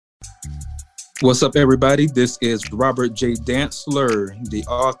What's up, everybody? This is Robert J. Dantzler, the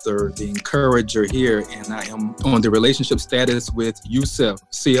author, the encourager here, and I am on the relationship status with Yusef,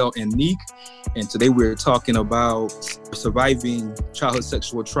 CL, and Neek. And today we're talking about surviving childhood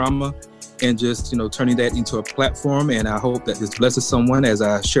sexual trauma and just, turning that into a platform. And I hope that this blesses someone as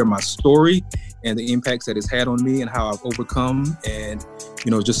I share my story and the impacts that it's had on me and how I've overcome and,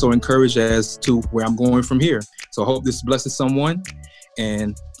 just so encouraged as to where I'm going from here. So I hope this blesses someone.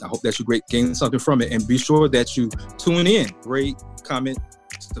 And I hope that you gain something from it. And be sure that you tune in, rate, comment,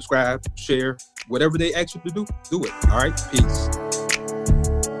 subscribe, share, whatever they ask you to do it. All right, peace.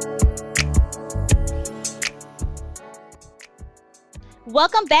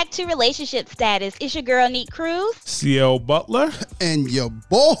 Welcome back to Relationship Status. It's your girl, Neek Cruz. CL Butler. And your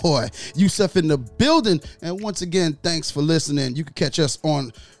boy, Yusef in the building. And once again, thanks for listening. You can catch us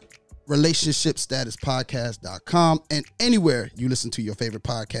on relationshipstatuspodcast.com and anywhere you listen to your favorite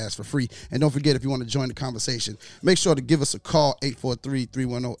podcast for free. And don't forget, if you want to join the conversation, make sure to give us a call,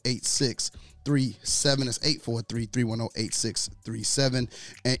 843-310-8637. It's 843-310-8637.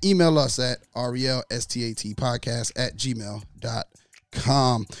 And email us at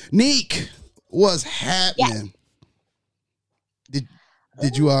relstatpodcast@gmail.com. Neek, what's happening? Yeah.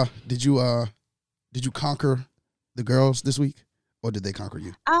 Did you conquer the girls this week, or did they conquer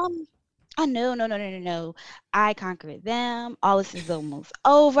you? No. I conquered them. All this is almost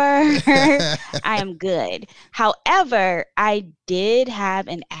over. I am good. However, I did have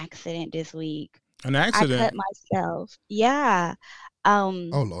an accident this week. An accident? I cut myself. Yeah. Oh,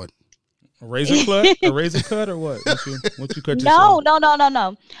 Lord. A razor cut or what? What you cut yourself?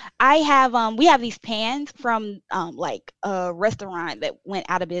 No. I have we have these pans from like a restaurant that went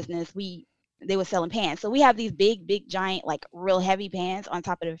out of business. They were selling pans. So we have these big, giant, like real heavy pans on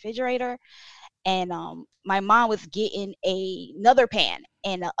top of the refrigerator. And my mom was getting another pan,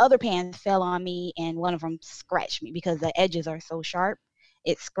 and the other pan fell on me, and one of them scratched me because the edges are so sharp.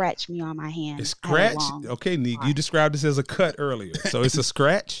 It scratched me on my hand. A scratch? Okay, Neek, you described this as a cut earlier. So it's a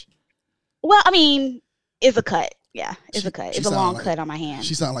scratch? Well, I mean, it's a cut. Yeah, it's a cut. It's a long cut on my hand.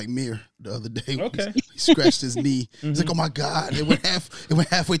 She sounded like Mir the other day. Okay. He scratched his knee. He's like, oh my God, it went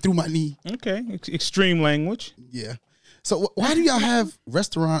halfway through my knee. Okay. Extreme language. Yeah. So why do y'all have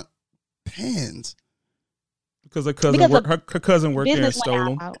restaurant pans? Because her cousin worked there and stole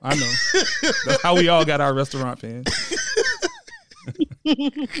them. I know. That's how we all got our restaurant pans.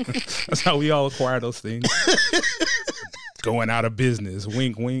 That's how we all acquire those things. Going out of business.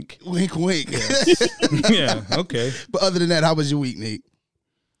 Wink, wink. Wink, wink. Yes. Yeah, okay. But other than that, how was your week, Nate?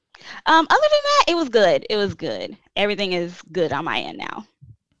 Other than that, it was good. It was good. Everything is good on my end now.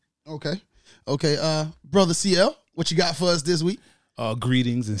 Okay. Brother CL, what you got for us this week?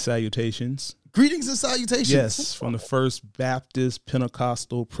 Greetings and salutations. Greetings and salutations. Yes, from the First Baptist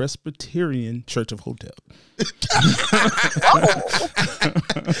Pentecostal Presbyterian Church of Hotep.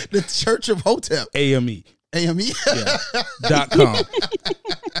 The Church of Hotep. AME. AME? Yeah. .com.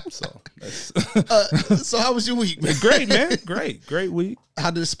 So how was your week, man? Great, man. Great week.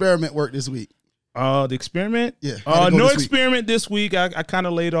 How did the experiment work this week? The experiment? Yeah. No experiment this week. I kind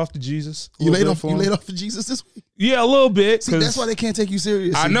of laid off to Jesus. You laid off to Jesus this week? Yeah, a little bit. See, that's why they can't take you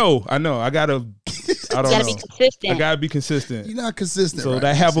seriously. I know. I gotta be consistent. I gotta be consistent. You're not consistent. So right?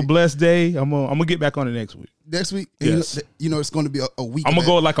 that have a blessed day. I'm gonna get back on it next week. Next week? Yes. It's going to be a week. I'm gonna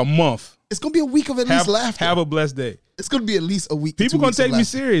go like a month. It's going to be a week of at least laughter. Have a blessed day. It's going to be at least a week. People going to take me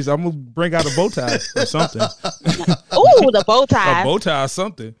serious. I'm going to bring out a bow tie or something. Ooh, the bow tie. A bow tie or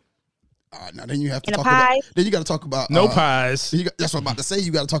something. Now then you have to and talk about. Then you got to talk about no pies. That's what I'm about to say.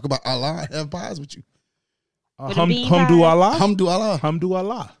 You got to talk about Allah. Have pies with you. Hamdu Allah. Hamdu Allah. Hamdu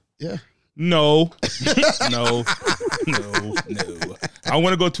Allah. Yeah. No. No. I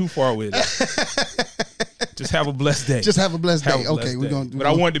want to go too far with it. Just have a blessed day. Okay, we're going. But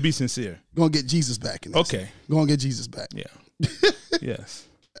I wanted to be sincere. We're going to get Jesus back in this. Okay. We're going to get Jesus back. Yeah. Yes.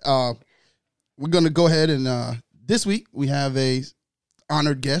 We're going to go ahead and this week we have a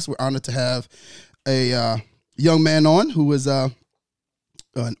honored guest. We're honored to have a young man on who is an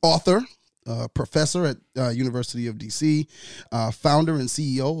author, professor at University of DC, founder and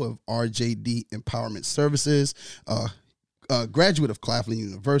CEO of RJD Empowerment Services, graduate of Claflin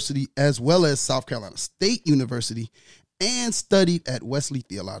University, as well as South Carolina State University, and studied at Wesley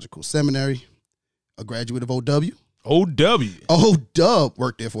Theological Seminary, a graduate of OW. OW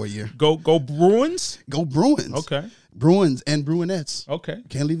worked there for a year. Go Bruins. Go Bruins. Okay. Bruins and Bruinettes. Okay.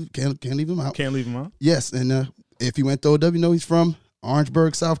 Can't leave him out. Can't leave him out. Yes, and if you went to OW, you know he's from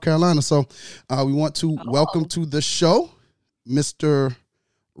Orangeburg, South Carolina. So we want to welcome to the show Mr.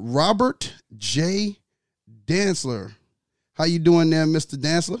 Robert J. Dantzler. How you doing there, Mr.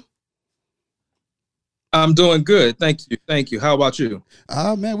 Dantzler? I'm doing good. Thank you. Thank you. How about you?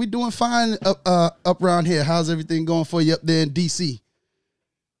 Man, we doing fine up around here. How's everything going for you up there in DC?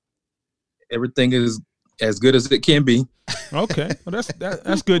 Everything is as good as it can be. Okay, well,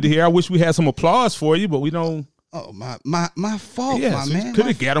 that's good to hear. I wish we had some applause for you, but we don't. Oh, my fault, Yeah, my so man. could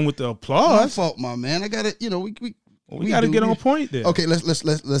have got him with the My applause. fault, my man. I got it. We got to get on point there. Okay, let's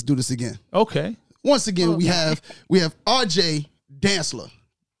do this again. Okay. Once again, we have RJ Dantzler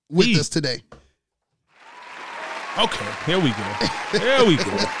with us today. Okay, here we go. There we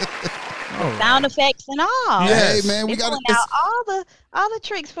go. Sound effects and all. Hey man, we got out all the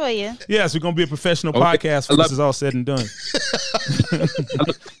tricks for you. Yes, we're gonna be a professional podcast when this is all said and done.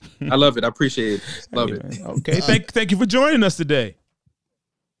 I love it. I appreciate it. Love it. Man. Okay, thank you for joining us today.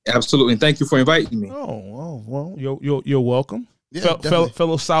 Absolutely, and thank you for inviting me. Oh well, you're welcome. Yeah,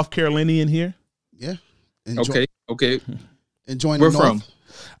 fellow South Carolinian here. Yeah. Okay. Enjoying. Where from?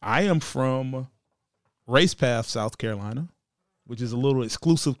 I am from Race Path, South Carolina, which is a little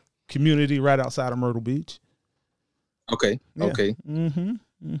exclusive community right outside of Myrtle Beach. Okay. Yeah. Okay. Mm-hmm.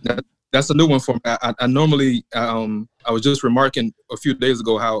 That's a new one for me. I normally I was just remarking a few days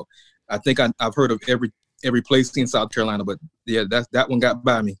ago how I think I've heard of every place in South Carolina, but yeah, that one got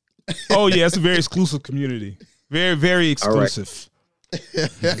by me. Oh yeah, it's a very exclusive community. Very, very exclusive.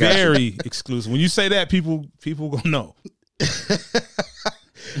 Very exclusive. When you say that, people gonna know.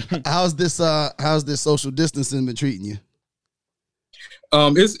 How's this social distancing been treating you?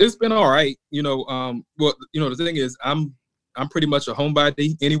 It's been all right. Well, the thing is, I'm pretty much a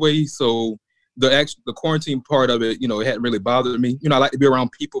homebody anyway, so the quarantine part of it, it hadn't really bothered me. I like to be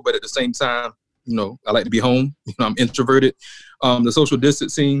around people, but at the same time, I like to be home. I'm introverted. The social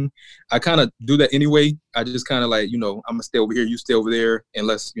distancing, I kind of do that anyway. I just kind of like, I'm gonna stay over here, you stay over there, and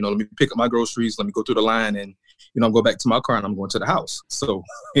let me pick up my groceries, let me go through the line, and go back to my car, and I'm going to the house. So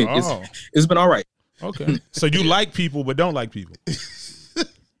it's been all right. Okay, so you like people but don't like people.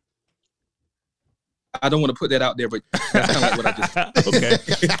 I don't want to put that out there, but that's kind of like what I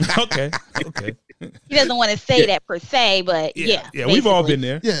just. Okay. He doesn't want to say that per se, but yeah. Yeah, we've all been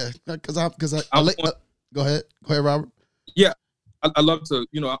there. Yeah, because I go ahead, Robert. Yeah, I love to.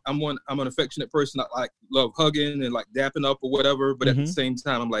 I'm an affectionate person. I love hugging and like dapping up or whatever. But at the same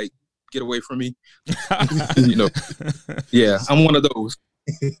time, I'm like, get away from me. Yeah, I'm one of those.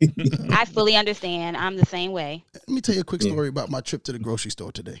 I fully understand. I'm the same way. Let me tell you a quick story about my trip to the grocery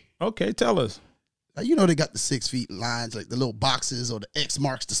store today. Okay, tell us. Now, they got the 6 feet lines, like the little boxes or the X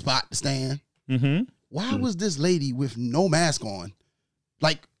marks the spot to stand. Mm-hmm. Why was this lady with no mask on,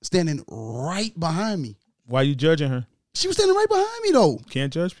 like standing right behind me? Why are you judging her? She was standing right behind me though.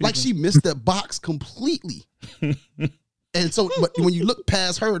 Can't judge people. Like she missed that box completely. And so, but when you look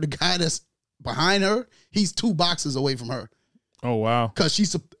past her, the guy that's behind her, he's 2 boxes away from her. Oh wow! Because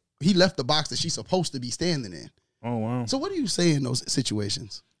he left the box that she's supposed to be standing in. Oh wow! So what do you say in those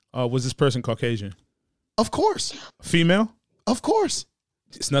situations? Was this person Caucasian? Of course. Female? Of course.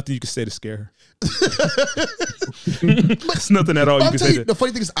 It's nothing you can say to scare her. It's nothing at all you can say. The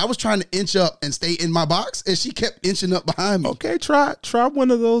funny thing is, I was trying to inch up and stay in my box, and she kept inching up behind me. Okay, try one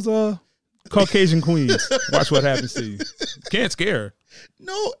of those Caucasian queens. Watch what happens to you. Can't scare her.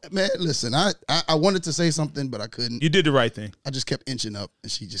 No, man, listen, I wanted to say something, but I couldn't. You did the right thing. I just kept inching up, and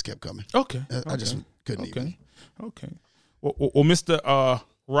she just kept coming. Okay. I just couldn't even. Okay. Well, Mr.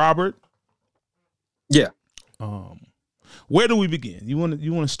 Robert. Yeah. Where do we begin? You want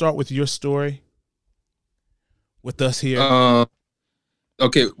to start with your story with us here?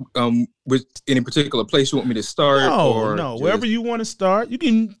 Okay. With any particular place you want me to start? No. Wherever you want to start, you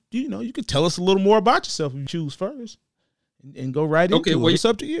can. You can tell us a little more about yourself if you choose first, and go right into it. It's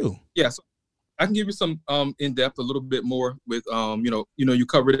up to you. Yeah. So I can give you some in depth a little bit more with you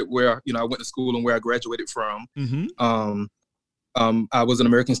covered it where I went to school and where I graduated from. Mm-hmm. I was an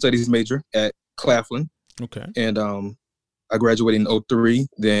American Studies major at Claflin. Okay. And I graduated in 2003.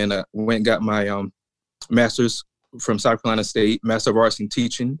 Then I went and got my master's from South Carolina State, Master of Arts in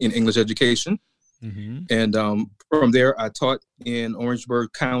Teaching in English Education. Mm-hmm. And from there, I taught in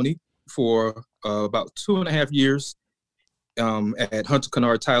Orangeburg County for about 2.5 years at Hunter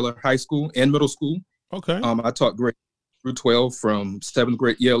Kennard Tyler High School and Middle School. Okay. I taught grade through 12 from 7th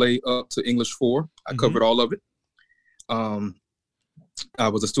grade ELA up to English 4. I covered all of it. I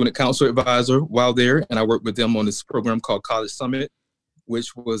was a student council advisor while there, and I worked with them on this program called College Summit,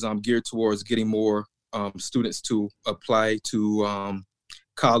 which was geared towards getting more students to apply to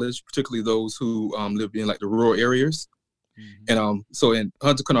college, particularly those who lived in like the rural areas. Mm-hmm. And so in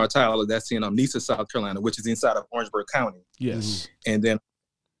Hunter Kennard Tyler, that's in Nesa, South Carolina, which is inside of Orangeburg County. Yes. Mm-hmm. And then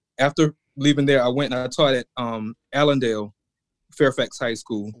after leaving there, I went and I taught at Allendale Fairfax High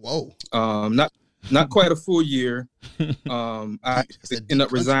School. Whoa. not quite a full year. I ended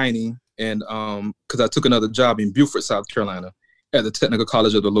up resigning, and because I took another job in Beaufort, South Carolina, at the Technical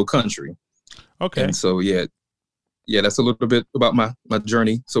College of the Low Country. Okay. And so yeah, that's a little bit about my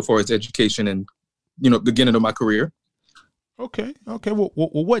journey so far as education and beginning of my career. Okay. Well,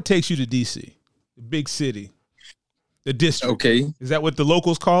 what takes you to DC, the big city, the district? Okay, is that what the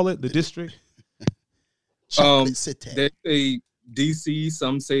locals call it, the district? Chocolate City. They say DC,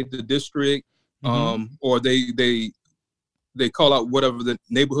 some say the district, or they call out whatever the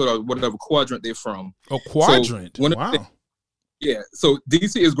neighborhood or whatever quadrant they're from. Oh, quadrant! So wow. So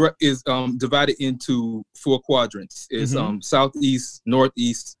DC is divided into 4 quadrants. It's southeast,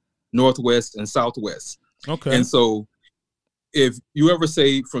 northeast, northwest, and southwest. Okay. And so if you ever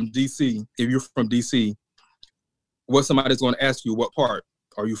say from DC, if you're from DC, what somebody's going to ask you, what part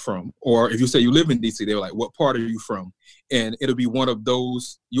are you from? Or if you say you live in DC, they're like, what part are you from? And it'll be one of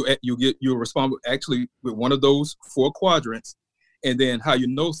those, you'll respond actually with one of those 4 quadrants. And then how you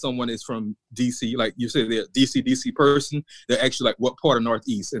know someone is from DC, like you said, they're a DC person, they're actually like, what part of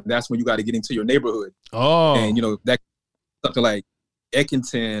Northeast? And that's when you got to get into your neighborhood. Oh. And, that something like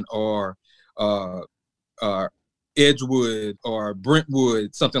Eckington or Edgewood or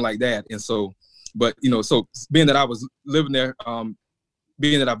Brentwood, something like that. And so, but, so being that I was living there,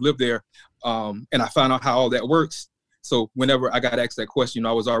 being that I've lived there, and I found out how all that works. So whenever I got asked that question,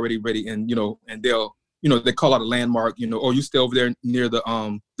 I was already ready, and and they'll, they call out a landmark, oh, you stay over there near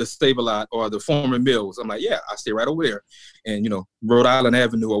the Save-A-Lot or the former mills. I'm like, yeah, I stay right over there, and Rhode Island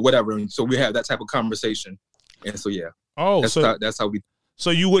Avenue or whatever. And so we have that type of conversation, and so yeah. Oh, that's how we. So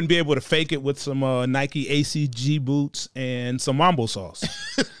you wouldn't be able to fake it with some Nike ACG boots and some Mambo sauce?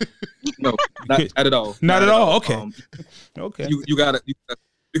 No, not at all. Not at all. Okay. Okay. You gotta,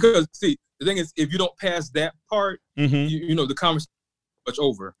 because see, the thing is, if you don't pass that part, the conversation is much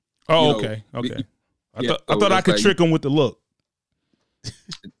over. Oh, okay. Okay. I thought I could trick them with the look.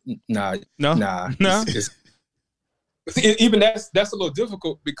 Nah. Even that's a little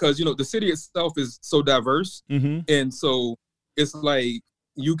difficult because the city itself is so diverse, and so it's like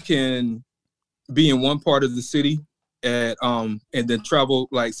you can be in one part of the city and then travel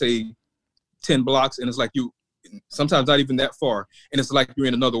like say 10 blocks, and it's like you sometimes not even that far, and it's like you're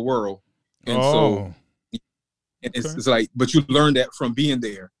in another world, and so it's like, but you learn that from being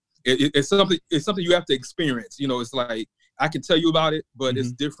there. It's something you have to experience. It's like I can tell you about it, but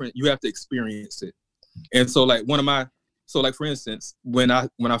it's different. You have to experience it. And so like like for instance, when I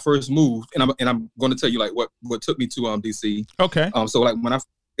first moved, and I'm going to tell you like what took me to DC. Okay. So like when I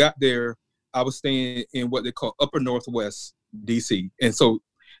got there, I was staying in what they call Upper Northwest DC, and so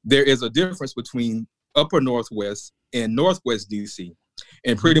there is a difference between Upper Northwest and Northwest DC,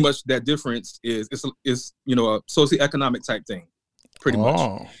 and pretty much that difference is a socioeconomic type thing. Pretty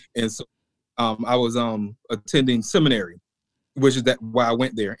much. And so I was attending seminary, which is why I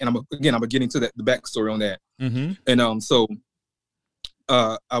went there. And I'm getting to the backstory on that. And so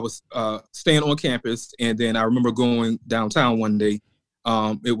I was staying on campus, and then I remember going downtown one day.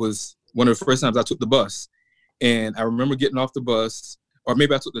 It was one of the first times I took the bus, and I remember getting off the bus, or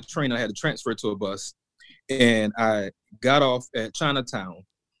maybe I took the train. I had to transfer to a bus, and I got off at Chinatown,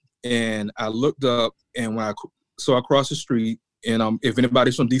 and I looked up, and when I saw across the street, and if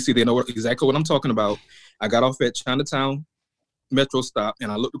anybody's from DC, they know exactly what I'm talking about. I got off at Chinatown Metro stop,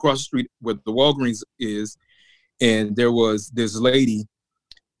 and I looked across the street where the Walgreens is, and there was this lady.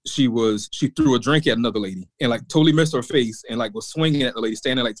 She threw a drink at another lady and like totally missed her face and like was swinging at the lady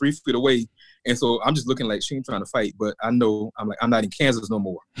standing like 3 feet away. And so I'm just looking like she ain't trying to fight, but I know I'm not in Kansas no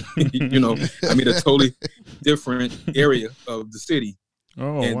more. I'm in a totally different area of the city.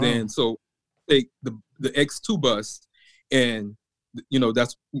 Oh, and wow. Then so take the X2 bus, and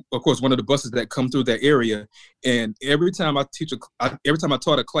that's of course one of the buses that come through that area. And every time I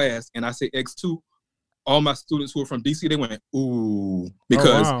taught a class and I say X2, all my students who are from DC, they went ooh,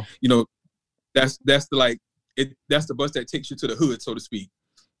 because that's the that's the bus that takes you to the hood, so to speak.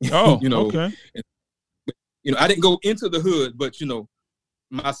 Oh, okay. And, I didn't go into the hood, but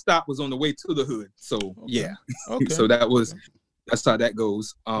my stop was on the way to the hood. So yeah, okay. So that's how that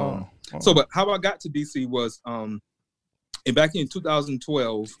goes. So, but how I got to DC was back in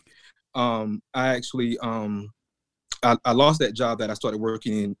 2012. I actually I lost that job that I started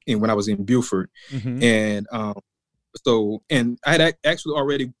working in when I was in Beaufort, and and I had actually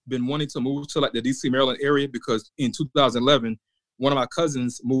already been wanting to move to like the DC, Maryland area, because in 2011, one of my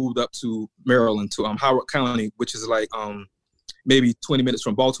cousins moved up to Maryland to Howard County, which is like maybe 20 minutes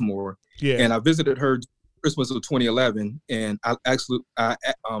from Baltimore. Yeah. And I visited her Christmas of 2011, and I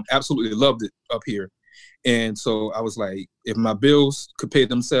absolutely loved it up here. And so I was like, if my bills could pay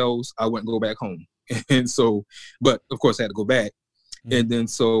themselves, I wouldn't go back home. And so, but of course I had to go back. And then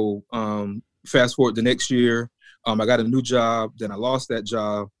so fast forward the next year, I got a new job. Then I lost that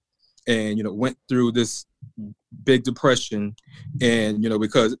job, and went through this big depression. And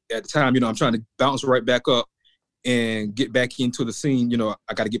because at the time, I'm trying to bounce right back up and get back into the scene.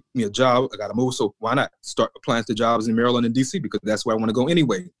 I got to get me a job. I got to move. So why not start applying to jobs in Maryland and DC, because that's where I want to go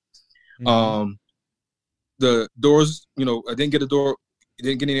anyway. The doors, I didn't get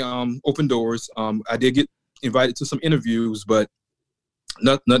didn't get any open doors. I did get invited to some interviews, but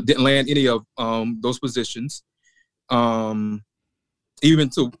didn't land any of those positions. Even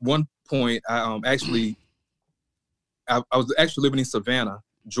to one point, I was actually living in Savannah,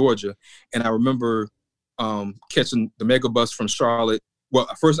 Georgia, and I remember catching the mega bus from Charlotte. Well,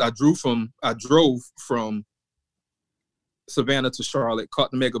 first I drove from Savannah to Charlotte,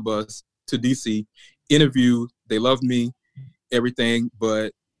 caught the mega bus to DC, interviewed. They loved me, everything,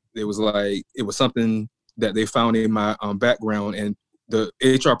 but it was something that they found in my background, and the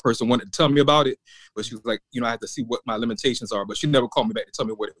HR person wanted to tell me about it, but she was like, I had to see what my limitations are, but she never called me back to tell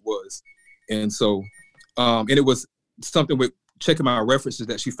me what it was. And so, and it was something with checking my references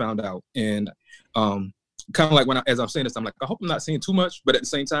that she found out. And kind of like as I'm saying this, I'm like, I hope I'm not saying too much, but at the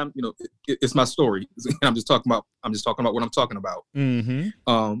same time, it's my story. I'm just talking about what I'm talking about.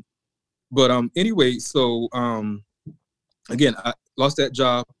 But anyway, so again, I lost that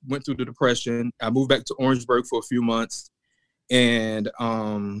job, went through the depression. I moved back to Orangeburg for a few months. And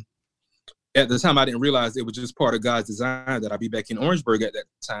at the time, I didn't realize it was just part of God's design that I'd be back in Orangeburg at that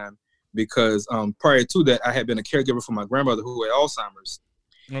time, because prior to that, I had been a caregiver for my grandmother who had Alzheimer's.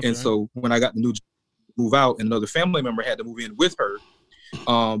 Okay. And so when I got the new move out, and another family member had to move in with her.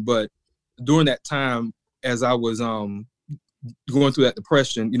 But during that time, as I was going through that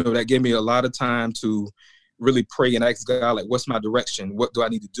depression, that gave me a lot of time to really pray and ask God, like, what's my direction? What do I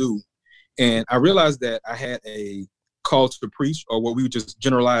need to do? And I realized that I had a call to preach, or what we would just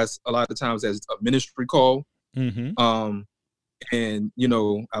generalize a lot of times as a ministry call. And I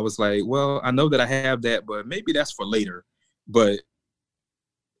was like, well, I know that I have that, but maybe that's for later. But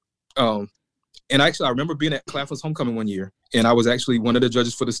and actually, I remember being at Claflin's homecoming one year, and I was actually one of the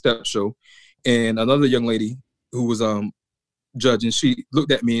judges for the step show, and another young lady who was judging, she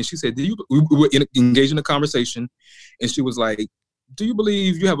looked at me and she said, we were engaged in a conversation, and she was like, do you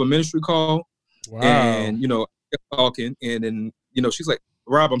believe you have a ministry call? Wow. And talking, and then she's like,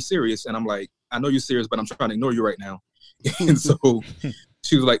 Rob, I'm serious. And I'm like, I know you're serious, but I'm trying to ignore you right now. And so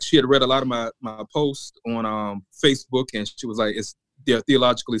she was like, she had read a lot of my posts on Facebook, and she was like, they're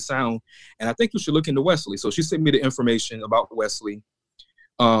theologically sound, and I think you should look into Wesley. So she sent me the information about Wesley.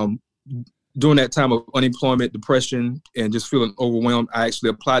 During that time of unemployment, depression, and just feeling overwhelmed, I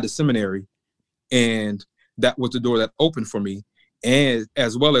actually applied to seminary, and that was the door that opened for me. And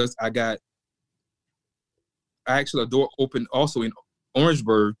as well as a door opened also in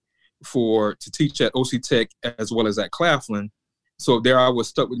Orangeburg to teach at OC Tech as well as at Claflin. So there I was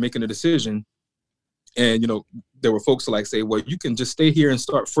stuck with making a decision. And, there were folks who say, well, you can just stay here and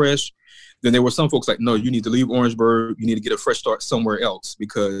start fresh. Then there were some folks like, no, you need to leave Orangeburg. You need to get a fresh start somewhere else,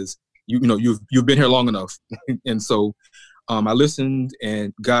 because you've been here long enough. And so I listened,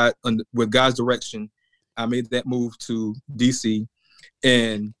 and with God's direction, I made that move to DC.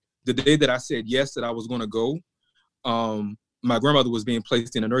 And the day that I said yes, that I was going to go, my grandmother was being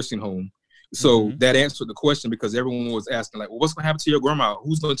placed in a nursing home. So that answered the question, because everyone was asking, like, well, what's going to happen to your grandma?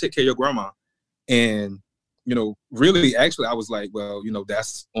 Who's going to take care of your grandma? And, really, actually, I was like, well,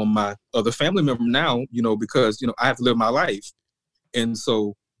 that's on my other family member now, because, I have to live my life. And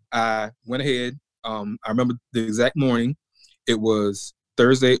so I went ahead. I remember the exact morning. It was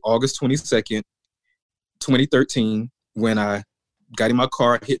Thursday, August 22nd, 2013, when I got in my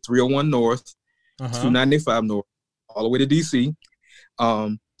car, hit 301 North, 295 North, all the way to DC.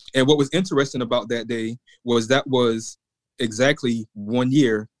 And what was interesting about that day was exactly 1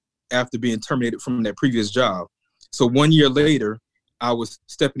 year after being terminated from that previous job. So 1 year later, I was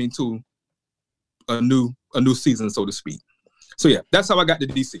stepping into a new season, so to speak. So yeah, that's how I got to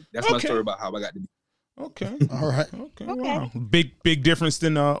DC. That's my story about how I got to DC. Okay. All right. Okay. Wow. Big difference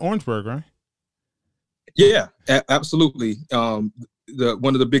than Orangeburg, right? Yeah, absolutely. One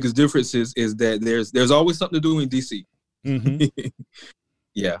of the biggest differences is that there's always something to do in DC.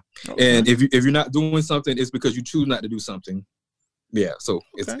 Yeah. Okay. And if you're not doing something, it's because you choose not to do something. Yeah. So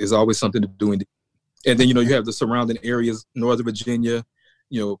it's always something to do in DC. And then, you have the surrounding areas, Northern Virginia,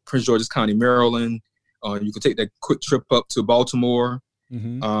 Prince George's County, Maryland. You can take that quick trip up to Baltimore.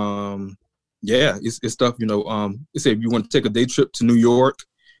 Yeah, it's stuff, say if you want to take a day trip to New York,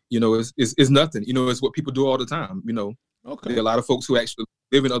 it's nothing, it's what people do all the time, Okay. There are a lot of folks who actually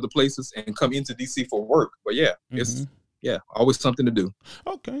live in other places and come into DC for work. But yeah, it's always something to do.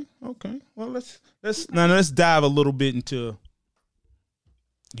 Okay. Well, let's dive a little bit into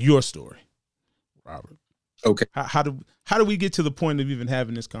your story, Robert. Okay. How do we get to the point of even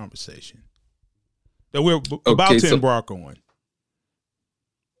having this conversation that we're about to embark on?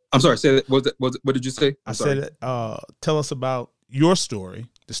 I'm sorry. Say that. What did you say? I said, tell us about your story,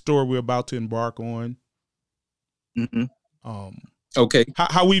 the story we're about to embark on. Mm-hmm. Okay.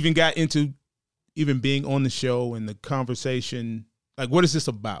 How we even got into even being on the show and the conversation. Like, what is this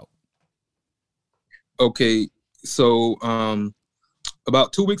about? Okay. So,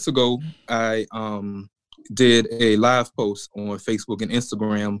 about 2 weeks ago, I did a live post on Facebook and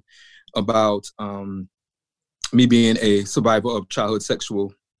Instagram about me being a survivor of childhood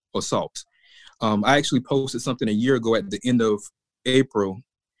sexual assault. I actually posted something a year ago at the end of April,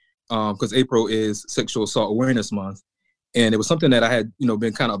 because April is Sexual Assault Awareness Month, and it was something that I had,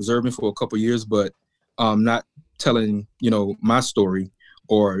 been kind of observing for a couple of years, but not telling, my story,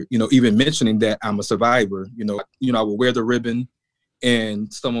 or even mentioning that I'm a survivor. I would wear the ribbon,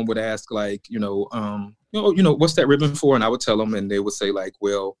 and someone would ask, like, what's that ribbon for? And I would tell them, and they would say, like,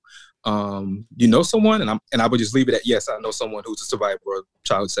 well, you know someone? And I would just leave it at, yes, I know someone who's a survivor of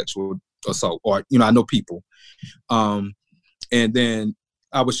child sexual assault, or, I know people. And then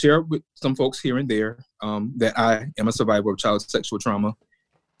I would share with some folks here and there that I am a survivor of child sexual trauma.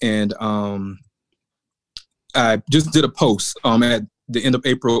 And I just did a post at the end of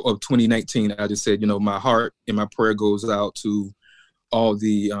April of 2019. I just said, my heart and my prayer goes out to all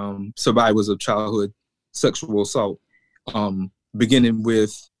the survivors of childhood sexual assault, beginning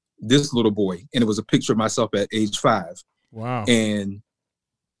with this little boy. And it was a picture of myself at age 5. Wow. And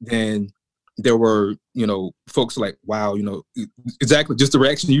then there were, folks like, wow, exactly just the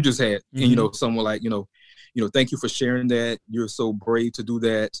reaction you just had. Mm-hmm. And, someone like, thank you for sharing that. You're so brave to do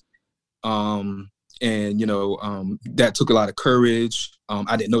that. And, that took a lot of courage.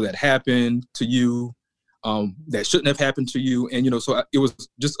 I didn't know that happened to you. That shouldn't have happened to you. And, so it was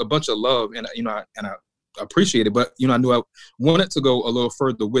just a bunch of love, and, I appreciate it, but, I knew I wanted to go a little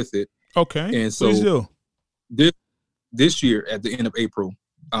further with it. Okay. And so please do. This year at the end of April,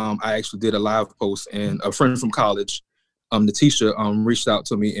 I actually did a live post, and a friend from college, Natisha, reached out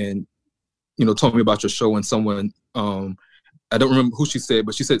to me and, told me about your show, and someone, I don't remember who she said,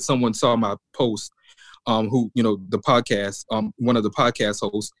 but she said someone saw my post, who, the podcast, one of the podcast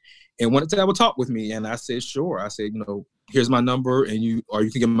hosts, and wanted to have a talk with me. And I said, sure. I said, here's my number, and you can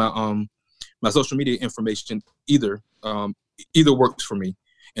get my, my social media information. Either works for me.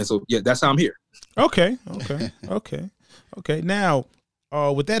 And so, yeah, that's how I'm here. Okay. Now,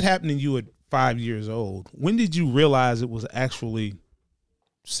 with that happening, you at 5 years old, when did you realize it was actually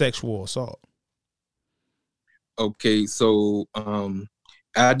sexual assault? Okay, so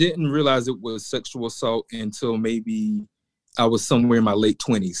I didn't realize it was sexual assault until maybe I was somewhere in my late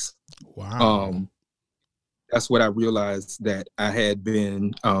 20s. Wow. That's what I realized, that I had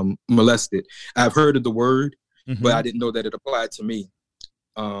been molested. I've heard of the word, but I didn't know that it applied to me.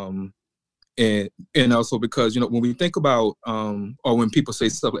 And also because, when we think about, or when people say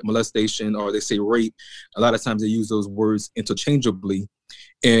stuff like molestation, or they say rape, a lot of times they use those words interchangeably.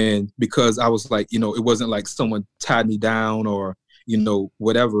 And because I was like, it wasn't like someone tied me down, or,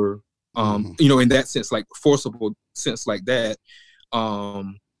 whatever, in that sense, like forcible sense like that.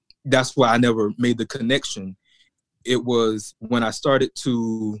 That's why I never made the connection. It was when I started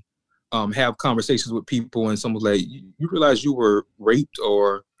to have conversations with people, and someone was like, you realize you were raped,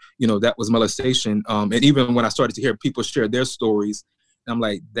 or, that was molestation. And even when I started to hear people share their stories, I'm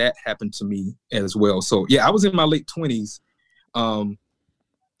like, that happened to me as well. So yeah, I was in my late 20s, and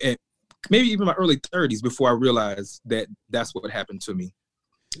maybe even my early 30s before I realized that that's what happened to me.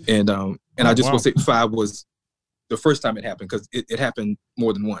 And I just want to say 5 was the first time it happened, because it happened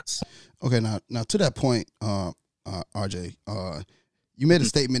more than once. Okay, now to that point, RJ, you made a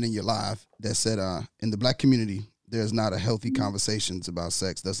statement in your live that said, in the Black community, there's not a healthy conversations about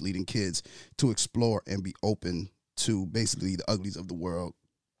sex, thus leading kids to explore and be open to basically the uglies of the world,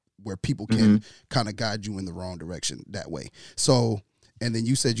 where people can kind of guide you in the wrong direction that way. So, and then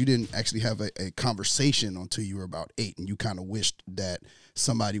you said you didn't actually have a conversation until you were about 8, and you kind of wished that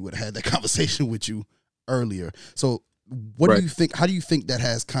somebody would have had that conversation with you earlier. So what do you think, how do you think that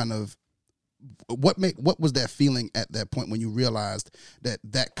has kind of, what was that feeling at that point when you realized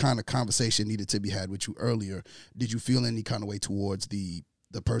that kind of conversation needed to be had with you earlier? Did you feel any kind of way towards the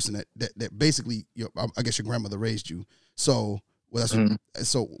person that basically, I guess your grandmother raised you? So, well,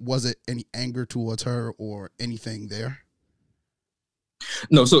 so was it any anger towards her or anything there?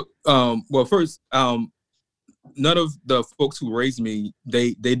 No. So, well, first, none of the folks who raised me,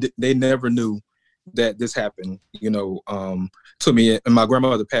 they never knew that this happened, to me. And my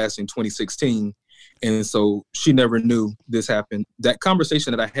grandmother passed in 2016. And so she never knew this happened. That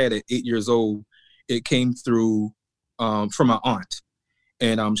conversation that I had at 8 years old, it came through from my aunt.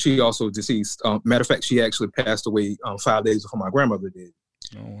 And she also deceased. Matter of fact, she actually passed away 5 days before my grandmother did.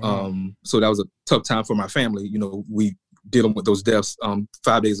 Oh, wow. So that was a tough time for my family. We dealing with those deaths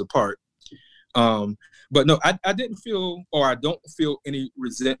 5 days apart. But no, I didn't feel, or I don't feel any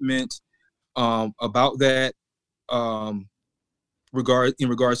resentment about that in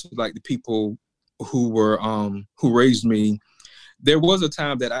regards to like the people who raised me. There was a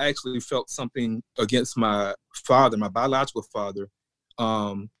time that I actually felt something against my father, my biological father,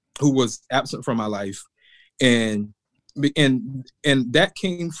 who was absent from my life. And that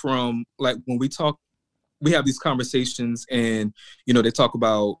came from, like, when we have these conversations, and, they talk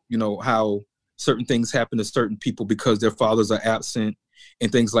about, how certain things happen to certain people because their fathers are absent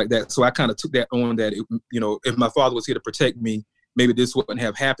and things like that. So I kind of took that on, that, if my father was here to protect me, maybe this wouldn't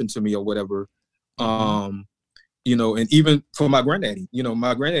have happened to me or whatever. And even for my granddaddy,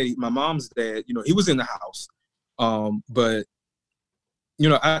 my mom's dad, he was in the house. But,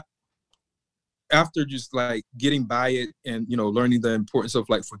 after just like getting by it and, learning the importance of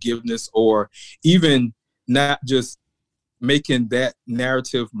like forgiveness, or even not just making that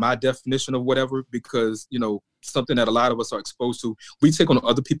narrative my definition of whatever, because, something that a lot of us are exposed to, we take on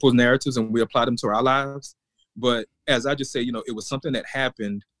other people's narratives and we apply them to our lives. But as I just say, it was something that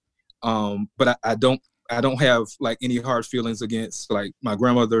happened. But I don't have like any hard feelings against like my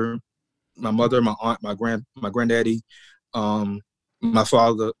grandmother, my mother, my aunt, my granddaddy, my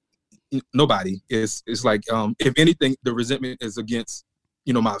father. Nobody. It's like, if anything, the resentment is against,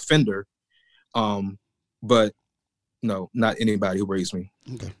 my offender. But no, not anybody who raised me.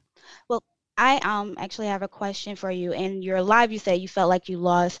 Okay. Well, I actually have a question for you. In your live, you said you felt like you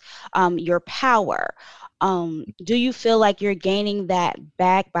lost your power. Do you feel like you're gaining that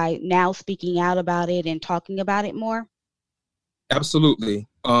back by now speaking out about it and talking about it more? Absolutely.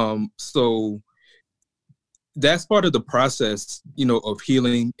 So that's part of the process, of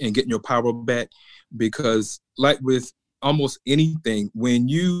healing and getting your power back, because like with almost anything, when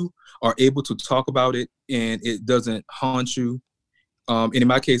you are able to talk about it and it doesn't haunt you, and in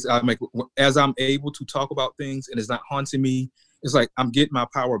my case, as I'm able to talk about things and it's not haunting me, it's like I'm getting my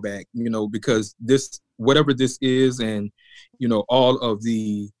power back, because this, whatever this is, and, all of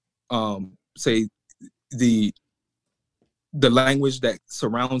the, say, the language that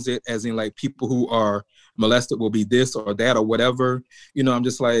surrounds it, as in like people who are molested will be this or that or whatever, I'm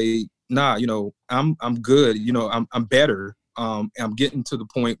just like, nah, I'm good, I'm better. I'm getting to the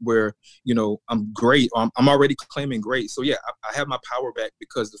point where, I'm great. I'm already claiming great. So yeah, I have my power back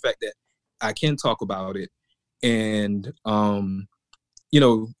because the fact that I can talk about it. And, and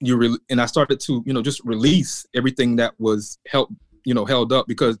I started to, just release everything that was held up,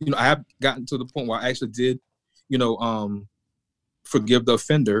 because, I have gotten to the point where I actually did, forgive the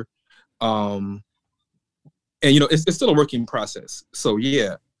offender. And, it's still a working process. So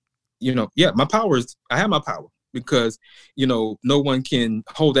yeah, I have my power, because, no one can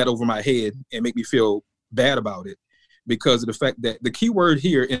hold that over my head and make me feel bad about it, because of the fact that the key word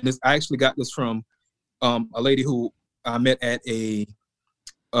here, and this, I actually got this from a lady who I met at a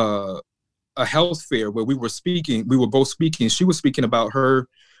health fair where we were both speaking. She was speaking about her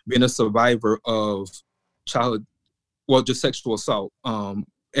being a survivor of just sexual assault,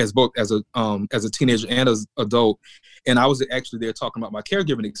 as a teenager and as an adult. And I was actually there talking about my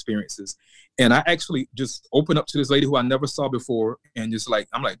caregiving experiences. And I actually just opened up to this lady who I never saw before. And just like,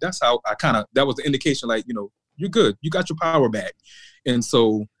 I'm like, that's how that was the indication, like, you're good. You got your power back. And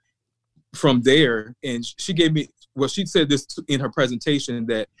so from there, and she gave me, she said this in her presentation,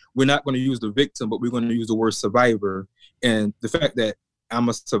 that we're not going to use the victim, but we're going to use the word survivor. And the fact that I'm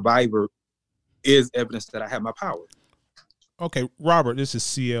a survivor is evidence that I have my power. Okay, Robert, this is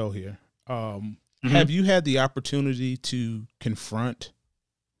CL here. Have you had the opportunity to confront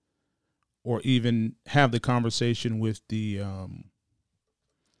or even have the conversation with the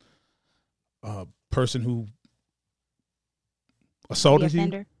person who assaulted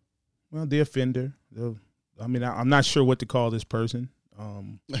you? Well, the offender. I mean, I'm not sure what to call this person,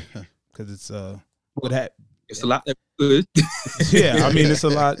 because it's it's a lot that good. Yeah, I mean, it's a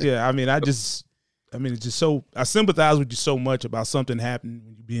lot. Yeah, I mean, it's just so, I sympathize with you so much about something happening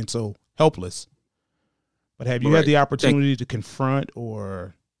when you're being so helpless. But have you had the opportunity to confront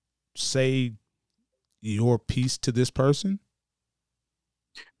or say your piece to this person?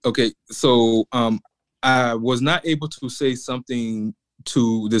 Okay, so I was not able to say something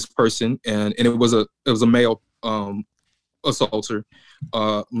to this person, and it was a male assaulter,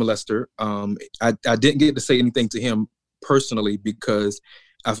 molester. I didn't get to say anything to him personally because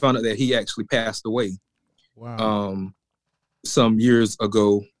I found out that he actually passed away. Wow. Some years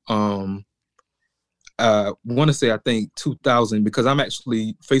ago. I want to say I think 2000 because I'm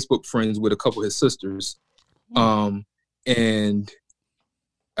actually Facebook friends with a couple of his sisters, and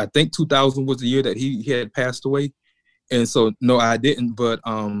I think 2000 was the year that he had passed away, and so no, I didn't. But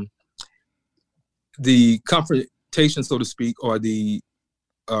the confrontation, so to speak, or the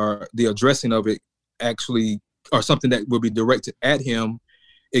addressing of it, actually, or something that will be directed at him,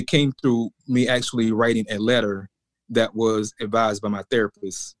 it came through me actually writing a letter that was advised by my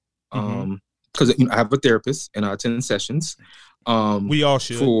therapist. Because I have a therapist and I attend sessions. We all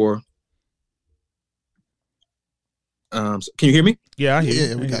should. Can you hear me? Yeah, I hear you.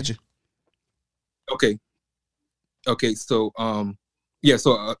 Yeah, we got you. Okay. So so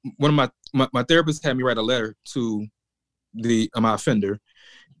one of my therapists had me write a letter to my offender,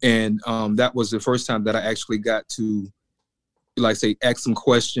 and that was the first time that I actually got to ask some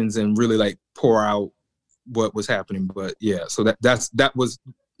questions and really pour out what was happening. But yeah, so that was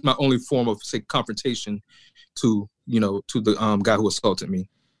my only form of confrontation to the guy who assaulted me.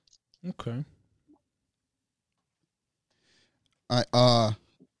 Okay.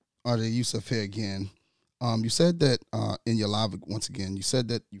 Arda Yusuf here again. You said that in your live once again, you said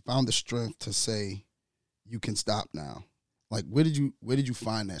that you found the strength to say you can stop now. Where did you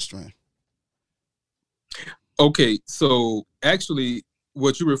find that strength? Okay, so actually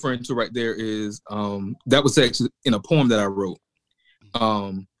what you're referring to right there is that was actually in a poem that I wrote.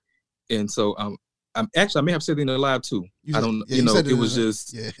 And so I may have said it in the live too. I don't, it was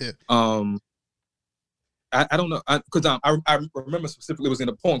just, I don't know, because I remember specifically it was in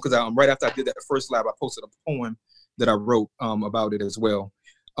a poem because right after I did that first live, I posted a poem that I wrote about it as well.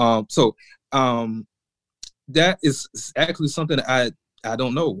 So that is actually something that I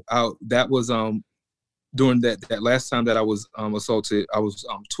don't know. That was during that last time that I was assaulted. I was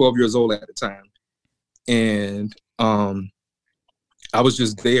 12 years old at the time, and I was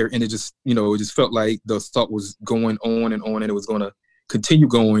just there, and it just felt like the assault was going on, and it was going to continue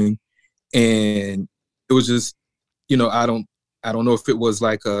going, and it was just, I don't know if it was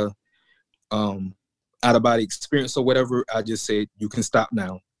like a out of body experience or whatever. I just said, you can stop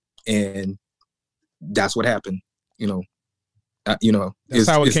now, and that's what happened. That's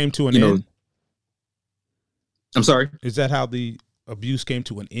how it came to an end. I'm sorry. Is that how the abuse came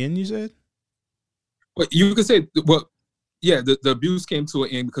to an end? You said. Well, you could say, well, yeah, the abuse came to an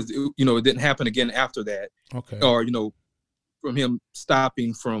end because it didn't happen again after that. Okay. Or from him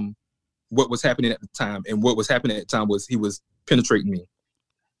stopping from what was happening at the time, and what was happening at the time was he was penetrating me,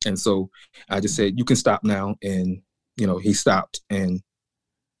 and so I just said, you can stop now, and he stopped, and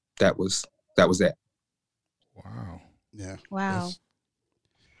that was that. Wow. Yeah. Wow.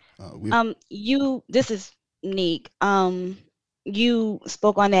 This is Neek. You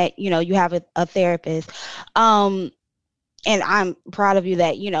spoke on that, you have a therapist. And I'm proud of you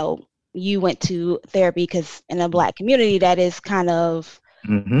that, you went to therapy, because in a Black community that is kind of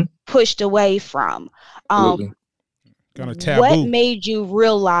pushed away from. Absolutely. Kind of taboo. What made you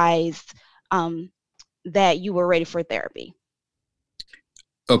realize that you were ready for therapy?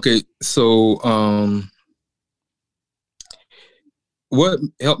 Okay, so what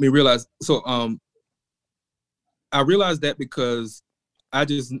helped me realize? So I realized that because I've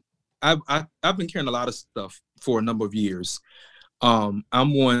been carrying a lot of stuff for a number of years. I'm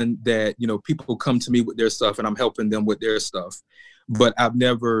one that people come to me with their stuff, and I'm helping them with their stuff, but I've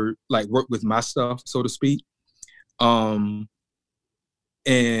never worked with my stuff, so to speak. And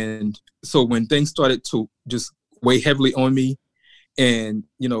so when things started to just weigh heavily on me, and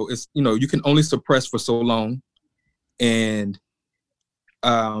it's you can only suppress for so long, and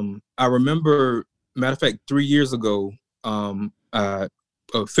I remember, matter of fact, 3 years ago, a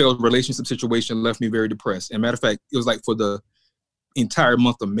failed relationship situation left me very depressed. And matter of fact, it was for the entire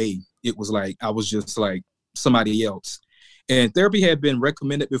month of May, it was I was just like somebody else. And therapy had been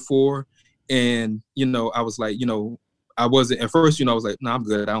recommended before, and I was I wasn't at first. I was like, no, I'm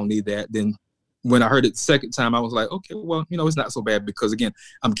good, I don't need that. Then when I heard it the second time, I was like, okay, well, it's not so bad, because again,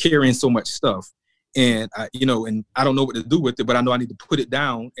 I'm carrying so much stuff, and and I don't know what to do with it, but I know I need to put it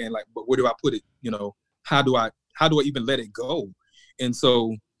down, and but where do I put it? How do I even let it go? And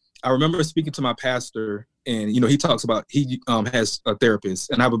so I remember speaking to my pastor, and he talks about, he has a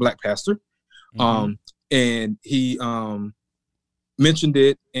therapist, and I have a Black pastor. And he mentioned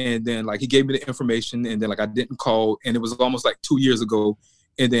it, and then he gave me the information, and then I didn't call, and it was almost 2 years ago.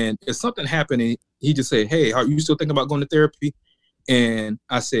 And then if something happened, he just said, hey, are you still thinking about going to therapy? And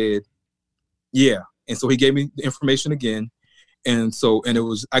I said, yeah. And so he gave me the information again. And it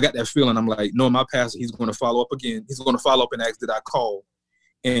was, I got that feeling. I'm like, no, my pastor, he's going to follow up again. He's going to follow up and ask, did I call?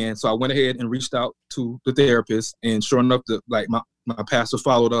 And so I went ahead and reached out to the therapist, and sure enough, my pastor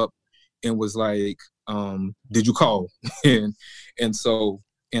followed up and was like, did you call? and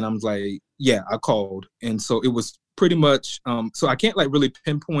I'm like, yeah, I called. And so it was pretty much, so I can't like really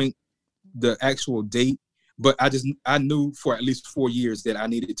pinpoint the actual date, but I knew for at least 4 years that I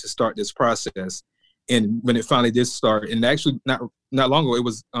needed to start this process. And when it finally did start, and actually not long ago, it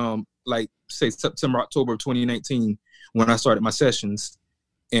was like say September, October of 2019 when I started my sessions.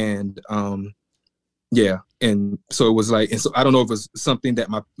 And yeah, and so it was like, and so I don't know if it was something that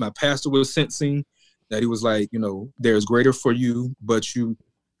my pastor was sensing, that he was like, you know, there's greater for you, but you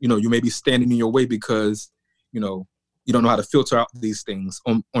may be standing in your way because, you know, you don't know how to filter out these things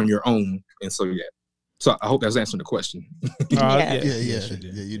on your own. And so, yeah. So I hope that's answering the question. Yeah,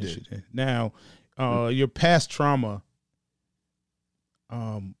 you did. Now, your past trauma,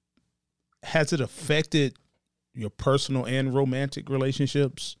 has it affected your personal and romantic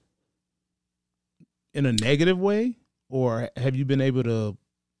relationships in a negative way? Or have you been able to,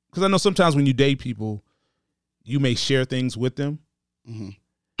 because I know sometimes when you date people, you may share things with them. Mm-hmm.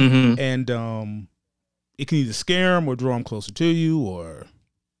 Mm-hmm. And it can either scare them or draw them closer to you. Or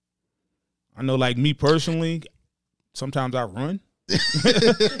I know, like me personally, sometimes I run. If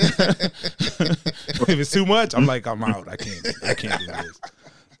it's too much, I'm like, I'm out. I can't do this.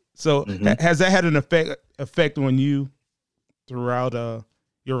 So has that had an effect on you throughout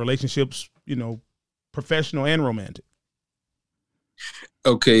your relationships, you know, professional and romantic?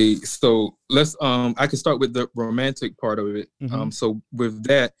 Okay, so let's I can start with the romantic part of it. Mm-hmm. So with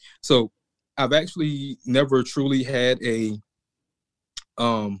that, so I've actually never truly had a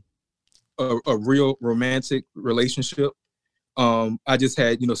real romantic relationship. I just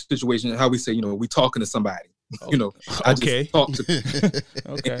had, you know, situation, how we say, you know, we talking to somebody, you know, I just talk to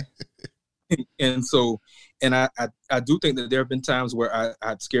Okay. And so, and I do think that there have been times where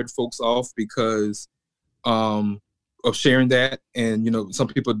I've scared folks off because of sharing that. And, you know, some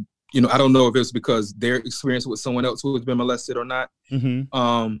people, you know, I don't know if it's because their experience with someone else who has been molested or not.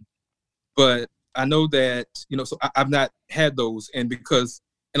 Mm-hmm. But I know that, you know, so I've not had those. And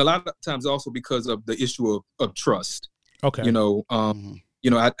a lot of times also because of the issue of trust. Okay. You know,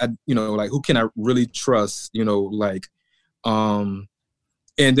 you know, I you know, like, who can I really trust, you know, like, and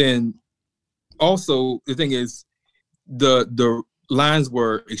then also the thing is the lines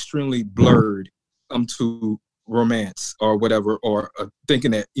were extremely blurred to romance or whatever, or thinking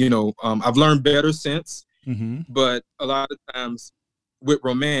that, you know, I've learned better since, but a lot of times with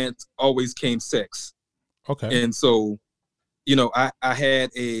romance always came sex. Okay. And so, you know, I had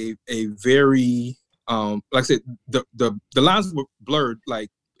a very, like I said, the lines were blurred, like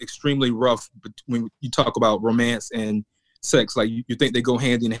extremely rough when you talk about romance and sex. Like you think they go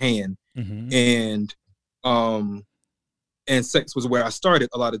hand in hand. And sex was where I started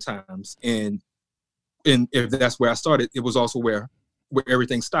a lot of times. And if that's where I started, it was also where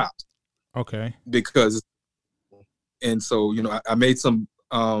everything stopped. Okay. Because, and so, you know, I made some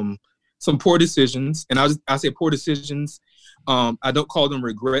poor decisions, and I say poor decisions. I don't call them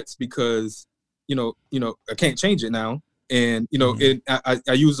regrets because, you know, I can't change it now. And, you know,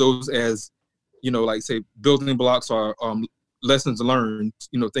 I use those as, you know, like say building blocks or lessons learned,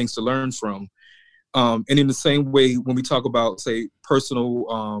 you know, things to learn from. And in the same way, when we talk about, say,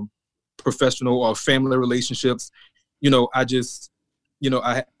 personal, professional or family relationships, you know, I just, you know,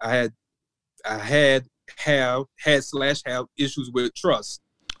 I had issues with trust,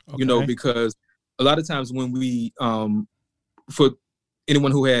 you know, because a lot of times when we, for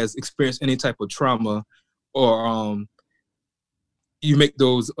anyone who has experienced any type of trauma, or you make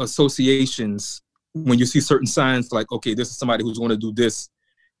those associations when you see certain signs, like, okay, this is somebody who's going to do this.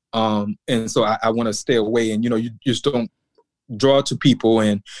 And so I want to stay away, and, you know, you just don't draw to people.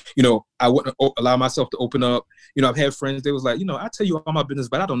 And, you know, I wouldn't allow myself to open up. You know, I've had friends, they was like, you know, I tell you all my business,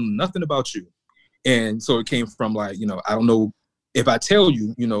 but I don't know nothing about you. And so it came from like, you know, I don't know if I tell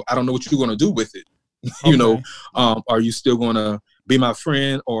you, you know, I don't know what you're going to do with it. You know, are you still going to be my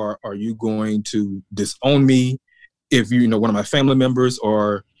friend, or are you going to disown me if you know one of my family members,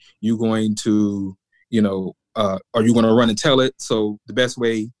 or you going to, you know, are you going to run and tell it? So the best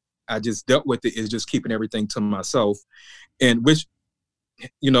way I just dealt with it is just keeping everything to myself, and which,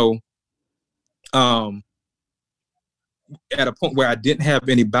 you know, at a point where I didn't have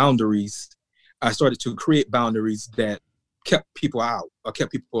any boundaries, I started to create boundaries that kept people out or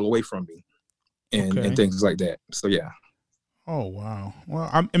kept people away from me, and things like that. So, yeah. Oh, wow. Well,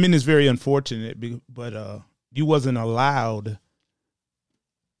 I mean, it's very unfortunate, but you wasn't allowed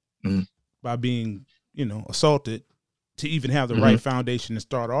by being, assaulted to even have the right foundation to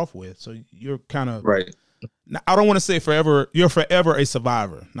start off with. So you're kind of right. I don't want to say forever. You're forever a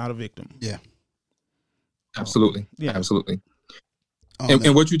survivor, not a victim. Yeah, absolutely. Yeah, absolutely.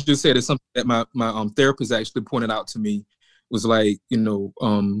 And what you just said is something that my therapist actually pointed out to me, was like,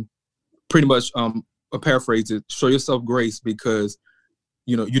 pretty much a paraphrase it, show yourself grace, because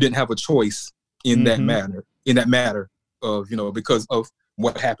you didn't have a choice in that matter of because of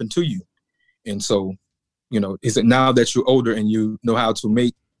what happened to you. And so is it now that you're older and you know how to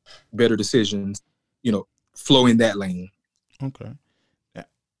make better decisions, flow in that lane. Okay.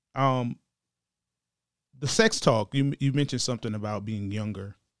 The sex talk, you mentioned something about being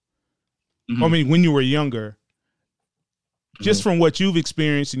younger. I mean, when you were younger, just from what you've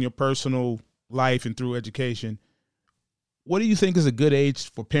experienced in your personal life and through education, what do you think is a good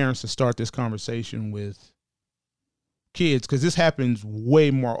age for parents to start this conversation with kids? Because this happens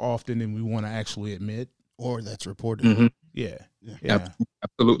way more often than we want to actually admit. Or that's reported. Yeah.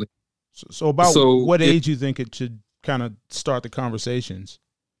 Absolutely. So about what age you think it should kind of start the conversations?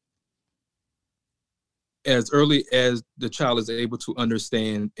 As early as the child is able to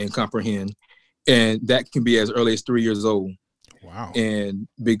understand and comprehend, and that can be as early as 3 years old. Wow. And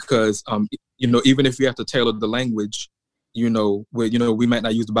because even if you have to tailor the language, where we might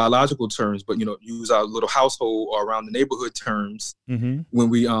not use the biological terms, but use our little household or around the neighborhood terms when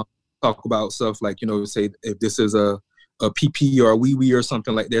we talk about stuff like say if this is a pee or a wee or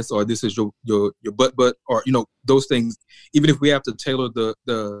something like this, or this is your butt, or those things. Even if we have to tailor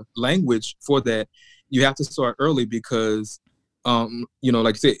the language for that, you have to start early, because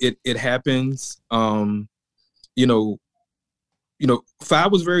like I said, it happens. 5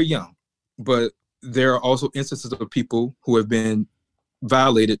 was very young, but there are also instances of people who have been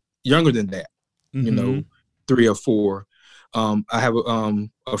violated younger than that. 3 or 4. I have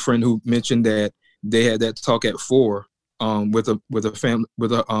a friend who mentioned that they had that talk at 4 with a family,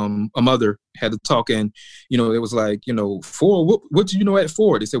 with a mother had to talk, and it was like 4. What did you know at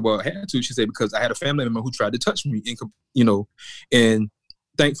 4? They said, well, I had to. She said, because I had a family member who tried to touch me, and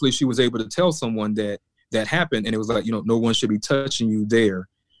thankfully she was able to tell someone that happened, and it was like no one should be touching you there.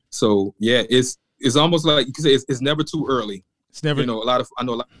 So yeah, it's almost like you can say it's never too early. It's never I know a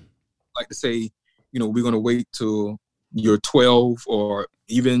lot like to say we're gonna wait till you're 12 or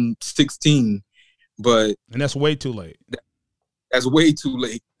even 16. And that's way too late. That's way too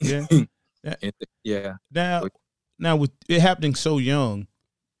late. Yeah. Yeah. Now with it happening so young,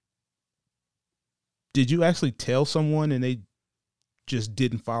 did you actually tell someone and they just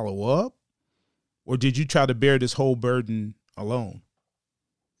didn't follow up? Or did you try to bear this whole burden alone?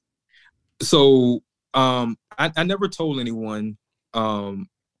 So I never told anyone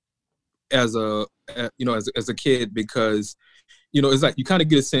as a kid, because it's like you kind of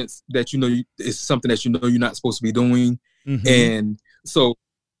get a sense that it's something that you're not supposed to be doing. And so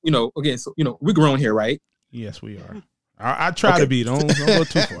again, so we're grown here, right? Yes, we are. I try to be. Don't go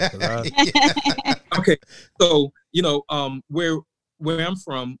too far. Okay, so where I'm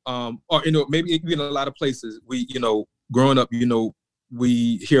from, or maybe even a lot of places, we growing up,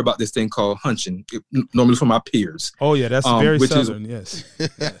 we hear about this thing called hunching, normally from our peers. Oh yeah, that's very Southern. Yes.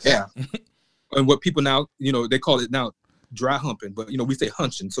 Yeah. And what people now, they call it now dry humping, but we say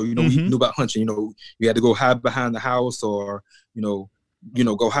hunching. So we knew about hunching. You had to go hide behind the house, or go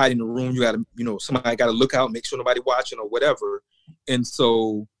hide in the room. You got to, somebody got to look out, make sure nobody watching or whatever. And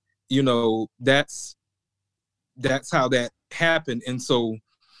so, that's how that happened. And so,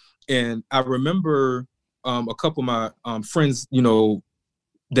 and I remember a couple of my friends,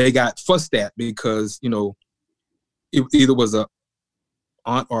 they got fussed at because it either was a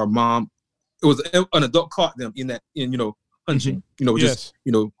aunt or a mom. It was an adult caught them in hunching, just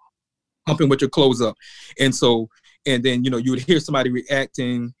humping with your clothes up. And so, and then, you would hear somebody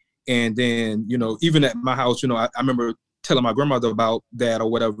reacting. And then, even at my house, I remember telling my grandmother about that or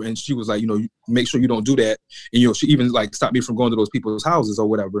whatever. And she was like, make sure you don't do that. And, she even like stopped me from going to those people's houses or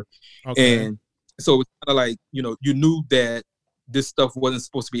whatever. Okay. And so it's kind of like, you knew that this stuff wasn't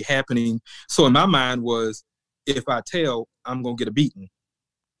supposed to be happening. So in my mind was, if I tell, I'm going to get a beating.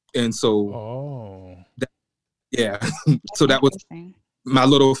 And so, so that was my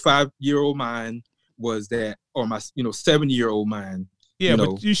little 5-year-old mind was that, or my 7-year-old mind. Yeah,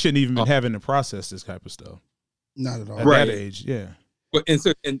 but you shouldn't even been having to process this type of stuff. Not at all. At that age, yeah. But and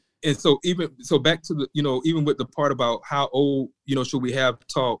so even back to the even with the part about how old should we have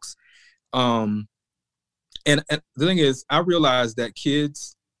talks, and the thing is, I realized that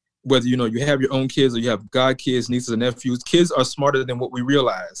kids, whether you have your own kids or you have god kids, nieces and nephews, kids are smarter than what we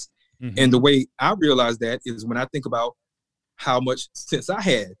realize. And the way I realize that is when I think about how much sense I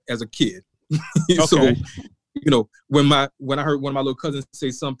had as a kid. So, when I heard one of my little cousins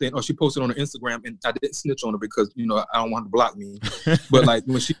say something, or she posted on her Instagram, and I didn't snitch on her because, I don't want her to block me. But like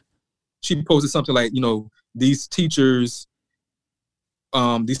when she posted something like, these teachers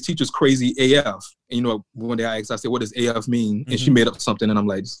crazy AF. And, one day I asked, I said, what does AF mean? And she made up something, and I'm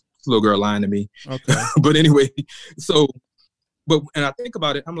like, this little girl lying to me. Okay. But anyway, and I think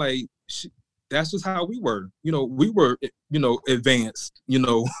about it, I'm like, that's just how we were. We were, advanced,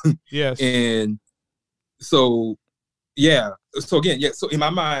 Yes. And so, yeah. So again, yeah. So in my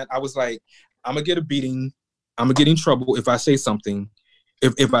mind, I was like, I'm going to get a beating. I'm going to get in trouble if I say something,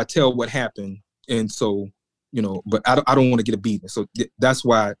 if I tell what happened. And so, but I don't want to get a beating. So that's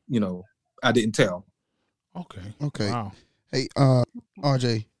why, I didn't tell. Okay. Wow. Hey,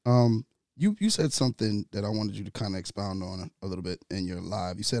 RJ, you said something that I wanted you to kind of expound on a little bit in your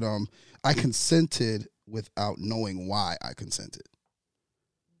live. You said, I consented without knowing why I consented.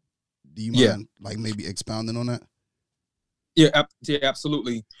 Do you mind maybe expounding on that? Yeah,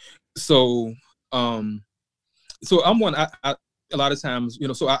 absolutely. So, so I'm one, I a lot of times,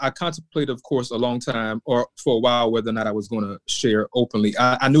 so I contemplated, of course, a long time or for a while whether or not I was going to share openly.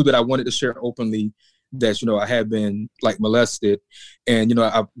 I knew that I wanted to share openly that, I had been like molested, and,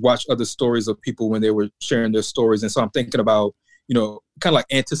 I've watched other stories of people when they were sharing their stories. And so I'm thinking about, kind of like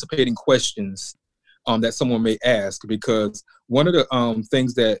anticipating questions that someone may ask, because one of the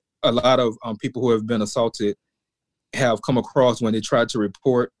things that a lot of people who have been assaulted have come across when they tried to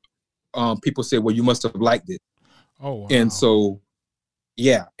report, people say, well, you must have liked it. Oh, wow. And so,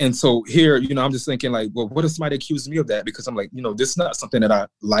 yeah. And so here, I'm just thinking like, well, what if somebody accused me of that? Because I'm like, this is not something that I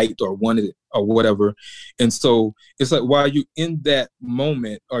liked or wanted or whatever. And so it's like, while you in that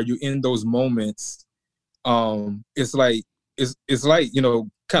moment, or you in those moments, it's like,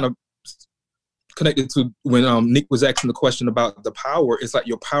 kind of connected to when Nick was asking the question about the power. It's like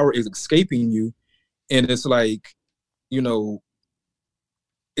your power is escaping you. And it's like, it's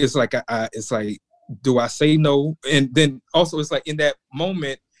like, it's like, do I say no? And then also it's like in that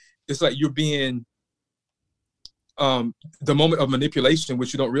moment, it's like you're being, the moment of manipulation,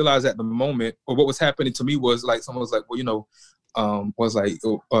 which you don't realize at the moment. Or what was happening to me was like, someone was like, well, was like,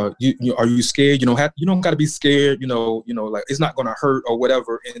 are you scared? You don't got to be scared, like it's not going to hurt or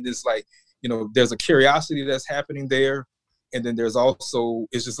whatever. And it's like, there's a curiosity that's happening there. And then there's also,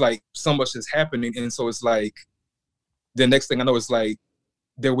 it's just like so much is happening. And so it's like, the next thing I know, it's like,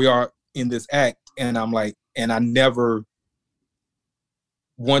 there we are in this act. And I'm like, and I never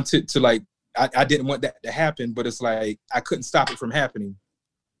wanted to, like, I didn't want that to happen, but it's like, I couldn't stop it from happening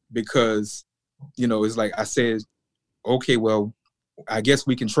because, it's like, I said, okay, well, I guess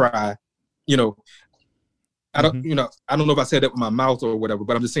we can try, I don't, I don't know if I said that with my mouth or whatever,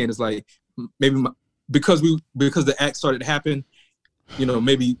 but I'm just saying it's like, maybe because the act started to happen,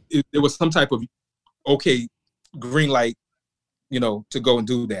 maybe there was some type of, okay, green light, to go and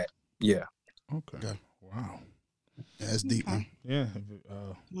do that. Yeah. Okay. Wow. That's deep, man. Yeah.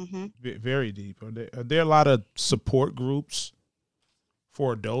 Very deep. Are there a lot of support groups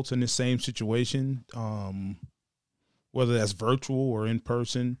for adults in the same situation, whether that's virtual or in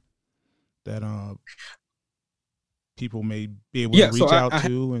person, that people may be able to reach out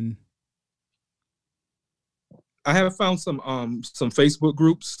to? And I have found some Facebook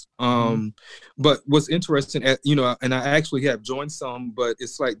groups, but what's interesting, and I actually have joined some, but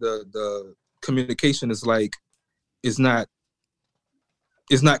it's like the communication is like, it's not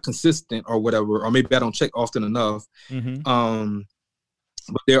consistent or whatever, or maybe I don't check often enough. But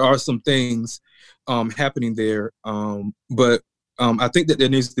there are some things happening there, but I think that there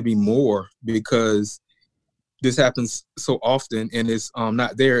needs to be more, because this happens so often and it's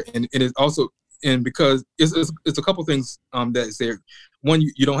not there, and it's also. And because it's a couple things that's there. One,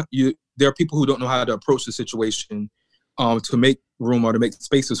 there are people who don't know how to approach the situation, to make room or to make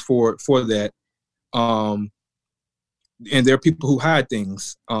spaces for that. And there are people who hide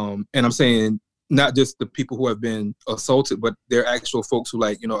things. And I'm saying not just the people who have been assaulted, but there are actual folks who,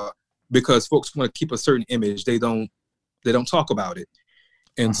 like, because folks want to keep a certain image, they don't talk about it.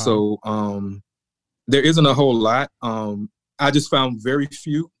 And so there isn't a whole lot. I just found very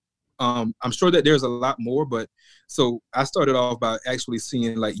few. I'm sure that there's a lot more, but so I started off by actually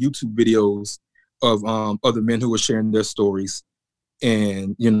seeing like YouTube videos of other men who were sharing their stories,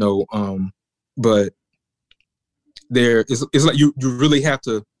 and but it's like you really have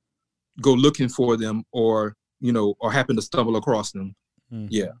to go looking for them, or happen to stumble across them.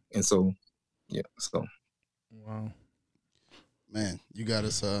 Yeah. And so, yeah. So. Wow. Man, you got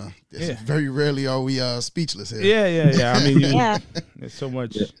us. Very rarely are we speechless here. Yeah. I mean, there's so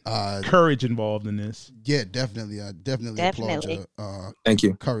much courage involved in this. Yeah, definitely. I definitely applaud your thank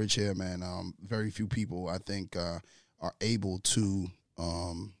you. Courage here, man. Very few people, I think, are able to.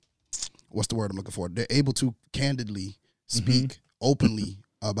 What's the word I'm looking for? They're able to candidly speak openly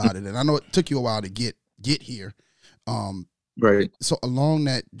about it, and I know it took you a while to get here. Right. So along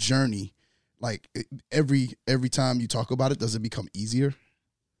that journey, like every time you talk about it, does it become easier?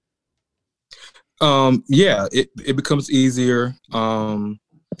 Yeah, it becomes easier. And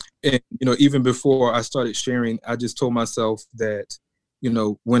even before I started sharing, I just told myself that,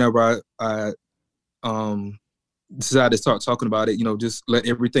 whenever I decided to start talking about it, just let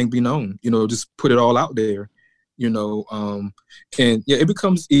everything be known, just put it all out there, and it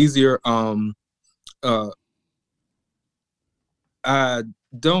becomes easier. I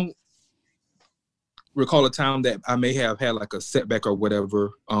don't recall a time that I may have had like a setback or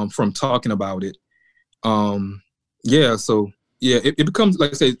whatever from talking about it. It becomes,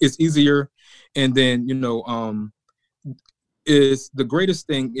 like I said, it's easier. And then, is the greatest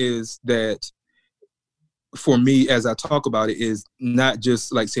thing is that for me, as I talk about it, is not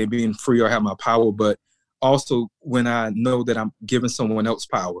just like say being free or have my power, but also when I know that I'm giving someone else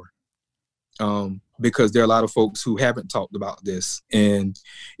power. Because there are a lot of folks who haven't talked about this, and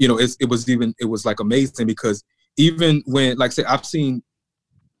it was like amazing, because even when, like I said, I've seen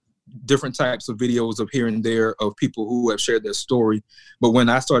different types of videos of here and there of people who have shared their story, but when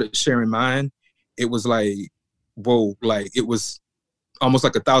I started sharing mine, it was like, whoa, like it was almost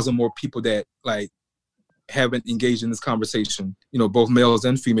like 1,000 more people that like haven't engaged in this conversation, both males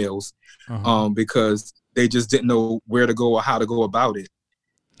and females, because they just didn't know where to go or how to go about it.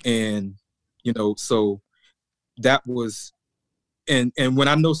 And so that was, and when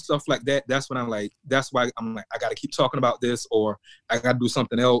I know stuff like that, that's when that's why I'm like, I got to keep talking about this, or I got to do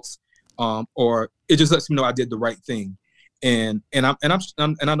something else, or it just lets me know I did the right thing. And I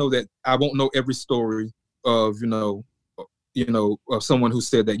know that I won't know every story of of someone who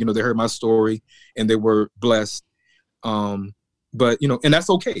said that they heard my story and they were blessed, but and that's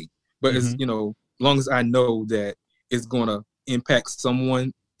okay. But it's long as I know that it's gonna impact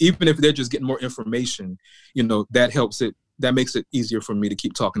someone, even if they're just getting more information, that helps it. That makes it easier for me to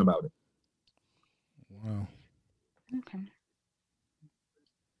keep talking about it. Wow. Okay.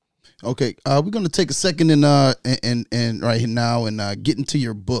 We're gonna take a second and right now and get into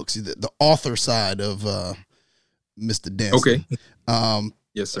your books, the author side of Mr. Danson. Okay.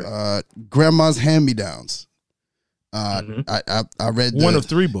 Yes, sir. Grandma's Hand-Me-Downs. I read one of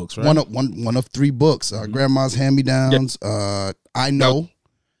 3 books, right? One of 3 books. Grandma's Hand-Me-Downs. Yep. I Know.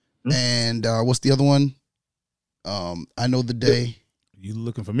 And what's the other one? I Know the Day. You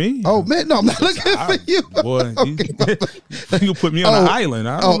looking for me? Oh man, no, I'm not looking for you. Boy, you put me on an island.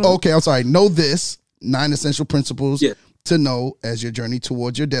 Okay. I'm sorry. Know This: 9 Essential Principles to Know as Your Journey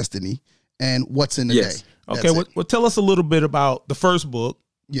Towards Your Destiny, and What's in the Day. Okay. Well, tell us a little bit about the first book.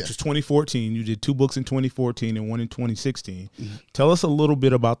 Yes. Which is 2014. You did 2 books in 2014 and 1 in 2016. Tell us a little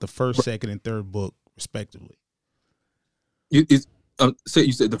bit about the first, second, and third book, respectively. So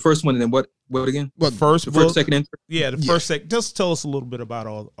you said the first one, and then what again? Well, first, second, and third? Yeah, the first, second. Just tell us a little bit about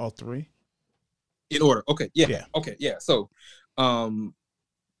all 3. In order. Okay. Yeah. Okay. Yeah. So,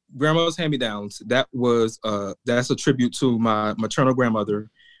 Grandma's Hand-Me-Downs. That was that's a tribute to my maternal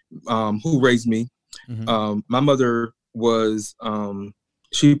grandmother, who raised me. My mother was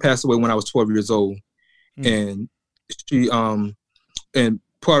she passed away when I was 12 years old, and she and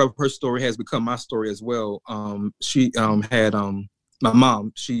part of her story has become my story as well. She had my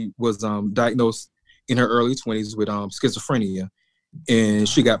mom. She was diagnosed in her early 20s with schizophrenia, and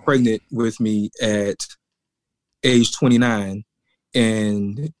she got pregnant with me at age 29,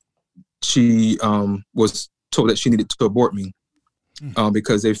 and she was told that she needed to abort me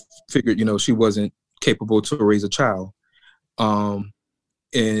because they figured she wasn't capable to raise a child.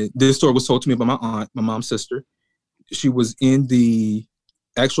 And this story was told to me by my aunt, my mom's sister. She was in the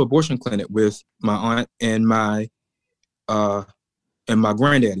actual abortion clinic with my aunt and my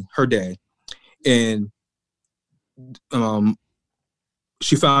granddaddy, her dad. And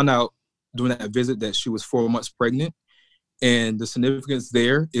she found out during that visit that she was 4 months pregnant. And the significance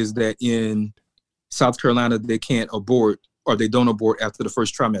there is that in South Carolina, they can't abort, or they don't abort after the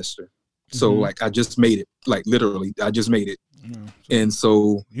first trimester. So like I just made it, like literally, I just made it. And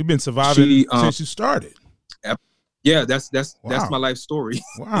so you've been surviving since you started. Yeah, that's my life story.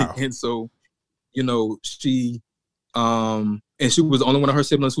 Wow. And so, she and she was the only one of her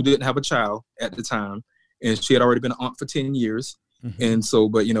siblings who didn't have a child at the time, and she had already been an aunt for 10 years. And so,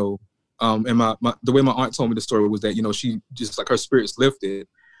 but And the way my aunt told me the story was that, you know, she just like her spirits lifted.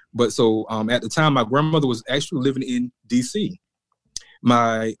 But so at the time, my grandmother was actually living in DC.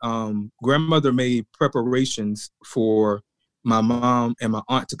 My grandmother made preparations for my mom and my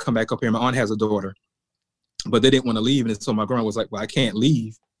aunt to come back up here. My aunt has a daughter, but they didn't want to leave. And so my grandma was like, well, I can't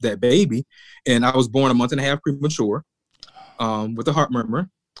leave that baby. And I was born a month and a half premature with a heart murmur.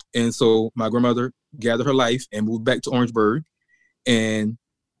 And so my grandmother gathered her life and moved back to Orangeburg and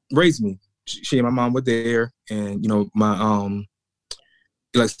raised me. She and my mom were there. And, you know, my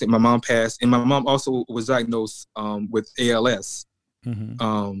like I said, my mom passed. And my mom also was diagnosed with ALS.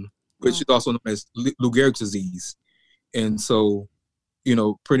 Which is also known as Lou Gehrig's disease. And so, you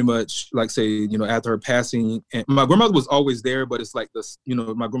know, pretty much like say, you know, after her passing, and my grandmother was always there, but it's like this, you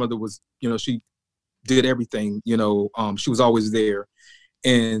know, my grandmother was, you know, she did everything, you know, she was always there.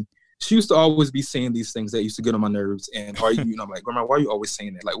 And she used to always be saying these things that used to get on my nerves. And are you, you know, I'm like, Grandma, why are you always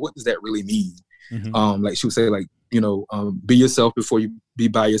saying that? Like, what does that really mean? Like she would say like, you know, be yourself before you be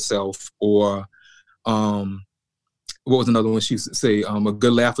by yourself, or, what was another one? She used to say, a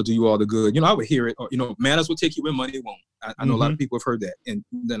good laugh will do you all the good. You know, I would hear it. Or, you know, manners will take you where money won't. I know a lot of people have heard that. And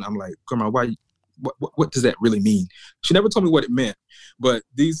then I'm like, Grandma, what does that really mean? She never told me what it meant. But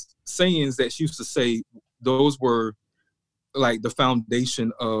these sayings that she used to say, those were like the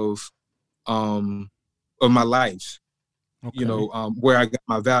foundation of my life. Okay. You know, where I got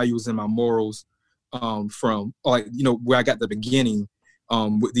my values and my morals from, like, you know, where I got the beginning.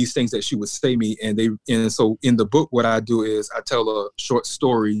 With these things that she would say me, and so in the book, what I do is I tell a short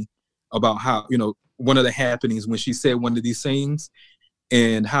story about how, you know, one of the happenings when she said one of these things,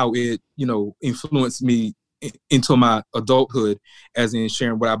 and how it, you know, influenced me into my adulthood, as in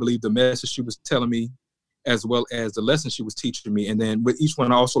sharing what I believe the message she was telling me, as well as the lesson she was teaching me. And then with each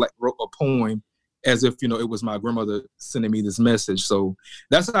one, I also like wrote a poem, as if, you know, it was my grandmother sending me this message. So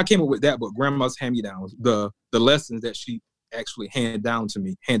that's how I came up with that. But grandma's hand-me-downs, the lessons that she actually handed down to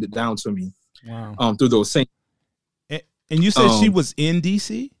me. Wow. Through those same. And you said she was in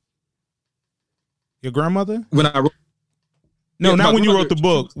DC? Your grandmother? When I wrote, no, not when you wrote the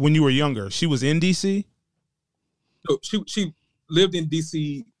book. When you were younger, she was in DC. No, she lived in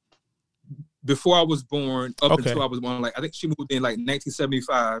DC before I was born. Up until I was born, like I think she moved in like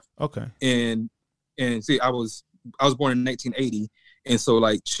 1975. Okay. And see, I was born in 1980, and so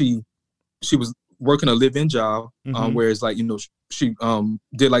like she was working a live-in job, whereas like, you know, she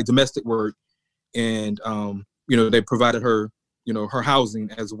did like domestic work, and you know, they provided her, you know, her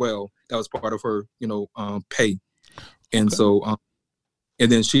housing as well. That was part of her, you know, pay. And so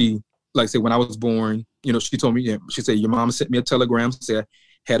and then she, like say, when I was born, you know, she told me, she said, your mom sent me a telegram, said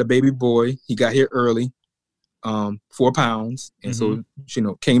I had a baby boy, he got here early, 4 pounds, and so she, you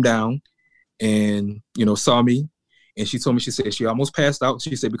know, came down and, you know, saw me. And she told me, she said she almost passed out.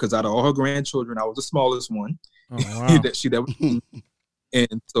 She said, because out of all her grandchildren, I was the smallest one. Oh, wow.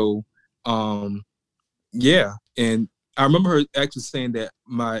 And so, yeah. And I remember her actually saying that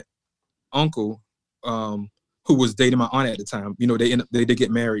my uncle, who was dating my aunt at the time, you know, they did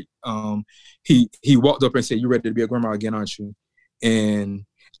get married. He walked up and said, "You ready to be a grandma again, aren't you?" And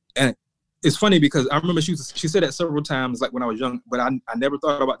it's funny because I remember she said that several times, like when I was young, but I never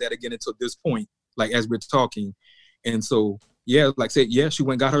thought about that again until this point, like as we're talking. And so, yeah, like I said, yeah, she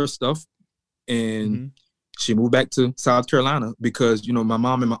went and got her stuff, and she moved back to South Carolina because, you know, my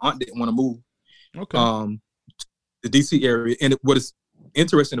mom and my aunt didn't want to move the DC area. And what is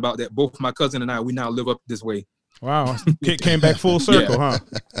interesting about that, both my cousin and I, we now live up this way. Wow. Came back full circle, huh?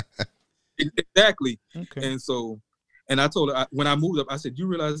 Exactly. Okay. And so, and I told her, when I moved up, I said, you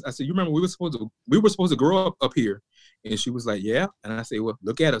realize, I said, you remember we were supposed to grow up here. And she was like, yeah. And I said, well,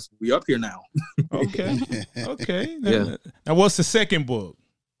 look at us. We up here now. Okay. Okay. Yeah. Now, what's the second book?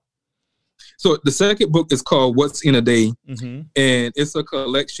 So the second book is called What's in a Day. And it's a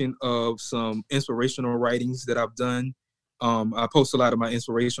collection of some inspirational writings that I've done. I post a lot of my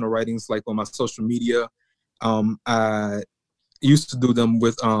inspirational writings like on my social media. I used to do them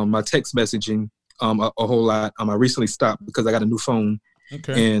with my text messaging a whole lot. I recently stopped because I got a new phone.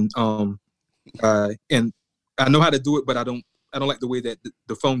 Okay. And I know how to do it, but I don't like the way that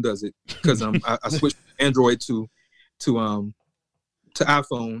the phone does it, because I switched from Android to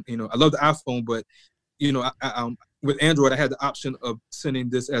iPhone. You know, I love the iPhone, but you know, I with Android I had the option of sending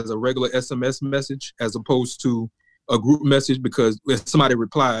this as a regular SMS message as opposed to a group message, because if somebody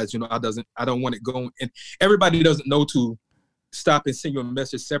replies, you know, I don't want it going, and everybody doesn't know to stop and send you a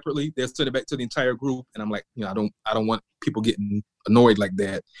message separately, they'll send it back to the entire group, and I'm like, you know, I don't want people getting annoyed like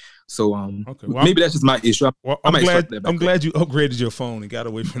that. So okay. Well, maybe that's just my issue. I'm glad you upgraded your phone and got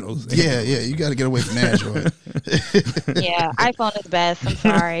away from those. Yeah, you got to get away from Android. Yeah, iPhone is best. I'm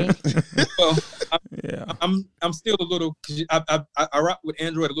sorry. Well, I'm still a little. I rock with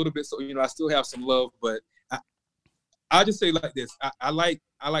Android a little bit, so you know I still have some love. But I just say like this: I like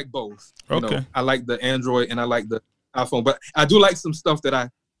both. You know, I like the Android and I like the iPhone, but I do like some stuff that I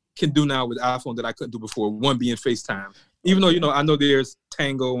can do now with iPhone that I couldn't do before. One being FaceTime, even though you know I know there's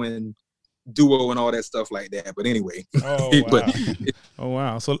Tango and Duo and all that stuff like that. But anyway, oh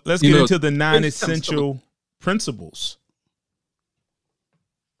wow! So let's get into the non-essential principles.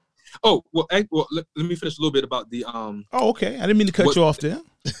 Oh well, let me finish a little bit about the Oh, okay. I didn't mean to cut you off there.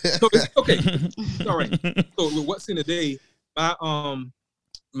 No, it's okay. All right. So with What's in a Day,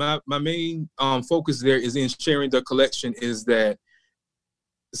 my main focus there is in sharing the collection is that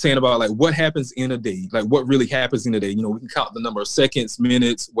saying about like what happens in a day, like what really happens in a day. You know, we can count the number of seconds,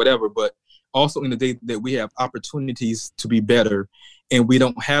 minutes, whatever, but also in the day that we have opportunities to be better, and we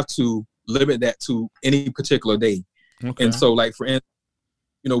don't have to limit that to any particular day. Okay. And so, like for instance,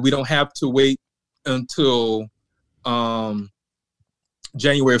 you know, we don't have to wait until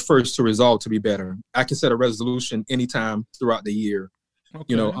January 1st to resolve to be better. I can set a resolution anytime throughout the year. Okay.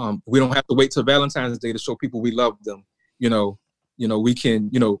 You know, we don't have to wait till Valentine's Day to show people we love them. You know, we can,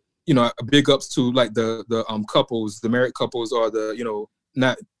 you know, big ups to like the couples, the married couples, or the, you know,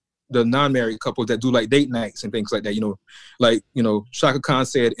 not the non-married couples that do like date nights and things like that. You know, like, you know, Shaka Khan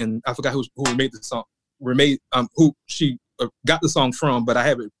said, and I forgot who made the song, who she got the song from, but I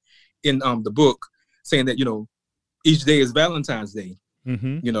have it in the book saying that, you know, each day is Valentine's Day.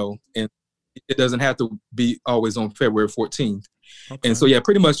 Mm-hmm. You know, and it doesn't have to be always on February 14th. Okay. And so, yeah,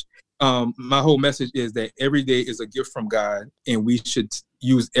 pretty much my whole message is that every day is a gift from God, and we should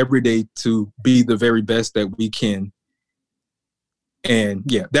use every day to be the very best that we can. And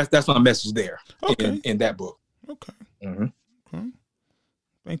yeah, that's my message there in that book. Okay. Mm-hmm. Okay.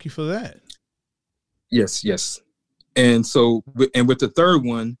 Thank you for that. Yes. And so, with the third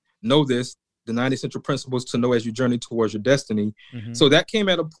one, know this, the 9 essential principles to know as you journey towards your destiny. Mm-hmm. So that came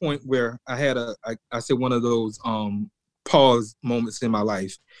at a point where I had I said one of those pause moments in my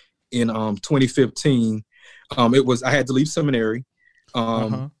life in 2015. It was, I had to leave seminary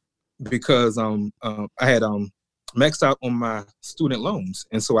because I had maxed out on my student loans,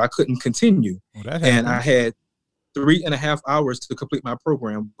 and so I couldn't continue. And I had 3.5 hours to complete my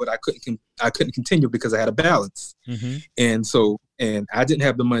program, but I couldn't continue because I had a balance. Mm-hmm. And so, and I didn't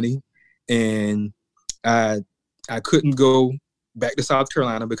have the money, and I couldn't go back to South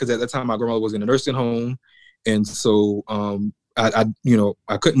Carolina because at that time my grandmother was in a nursing home, and so I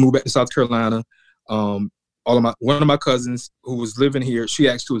couldn't move back to South Carolina. One of my cousins who was living here, she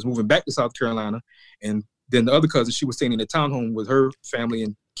actually was moving back to South Carolina, and then the other cousin, she was staying in a townhome with her family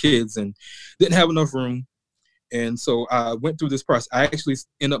and kids and didn't have enough room. And so I went through this process. I actually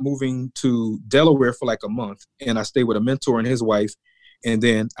ended up moving to Delaware for like a month, and I stayed with a mentor and his wife. And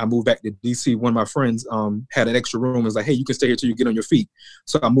then I moved back to DC. One of my friends had an extra room and was like, hey, you can stay here till you get on your feet.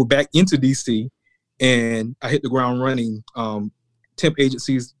 So I moved back into DC, and I hit the ground running. Temp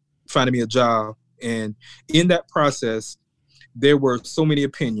agencies finding me a job. And in that process, there were so many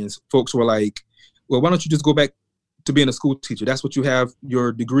opinions. Folks were like, well, why don't you just go back to being a school teacher? That's what you have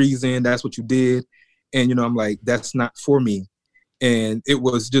your degrees in. That's what you did. And, you know, I'm like, that's not for me. And it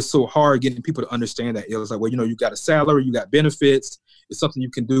was just so hard getting people to understand that. It was like, well, you know, you got a salary, you got benefits. It's something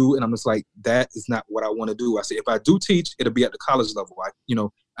you can do. And I'm just like, that is not what I want to do. I said, if I do teach, it'll be at the college level.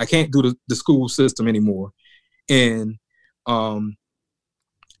 I can't do the school system anymore. And I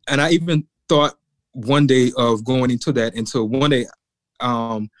even thought one day of going into that until one day,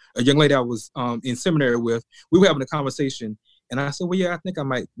 a young lady I was in seminary with, we were having a conversation, and I said, well, yeah, I think I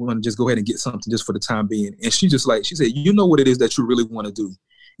might want to just go ahead and get something just for the time being. And she said, you know what it is that you really want to do.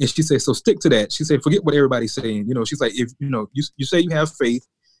 And she said, so stick to that. She said, forget what everybody's saying. You know, she's like, if, you know, you say you have faith,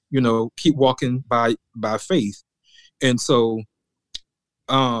 you know, keep walking by faith. And so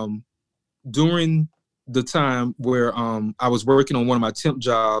during the time where I was working on one of my temp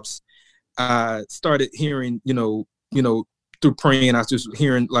jobs, I started hearing, you know, through praying, I was just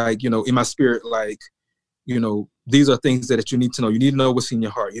hearing, like, you know, in my spirit, like, you know, these are things that you need to know. You need to know what's in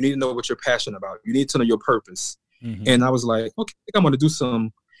your heart. You need to know what you're passionate about. You need to know your purpose. Mm-hmm. And I was like, okay, I think I'm going to do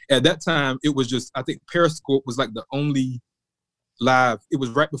some. At that time, it was just, I think Periscope was like the only live. It was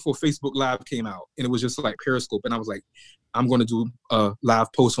right before Facebook Live came out. And it was just like Periscope. And I was like, I'm going to do a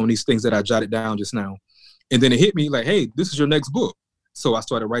live post on these things that I jotted down just now. And then it hit me like, hey, this is your next book. So I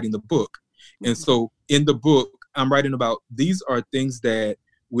started writing the book. And so in the book, I'm writing about, these are things that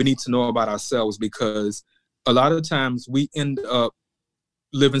we need to know about ourselves, because a lot of times we end up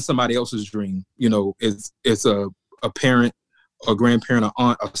living somebody else's dream. You know, it's a parent, a grandparent, or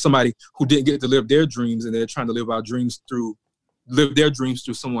aunt, or somebody who didn't get to live their dreams, and they're trying to live their dreams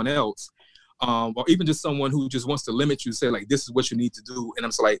through someone else. Or even just someone who just wants to limit you, say like, this is what you need to do. And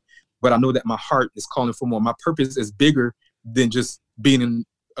I'm just like, but I know that my heart is calling for more. My purpose is bigger than just being in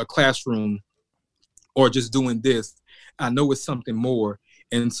a classroom or just doing this. I know it's something more.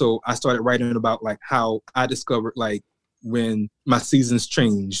 And so I started writing about like how I discovered like when my seasons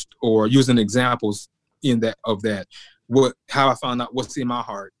changed, or using examples of that, how I found out what's in my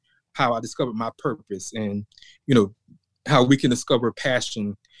heart, how I discovered my purpose, and, you know, how we can discover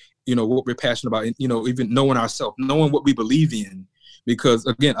passion, you know, what we're passionate about, and, you know, even knowing ourselves, knowing what we believe in, because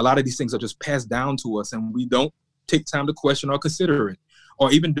again, a lot of these things are just passed down to us, and we don't take time to question or consider it,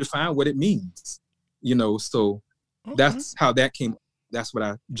 or even define what it means, you know. So that's how that came. That's what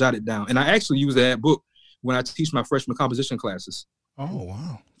I jotted down, and I actually use that book when I teach my freshman composition classes. Oh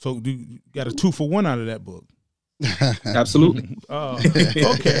wow! So you got a 2-for-1 out of that book. Absolutely.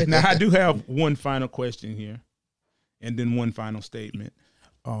 Okay. Now I do have one final question here, and then one final statement.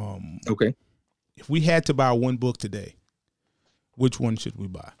 Okay. If we had to buy one book today, which one should we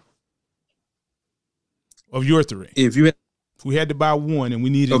buy? Of your three. If we had to buy one, and we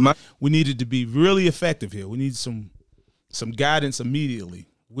needed to be really effective here, we need some guidance immediately,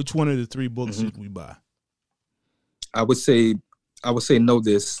 which one of the three books should we buy? I would say Know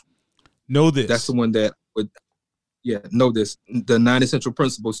This. Know This. That's the one that would, Know This. The 9 Essential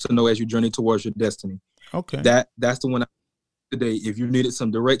Principles to Know as you Journey Towards Your Destiny. Okay. That's the one today. If you needed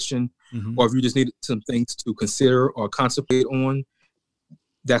some direction, or if you just needed some things to consider or contemplate on,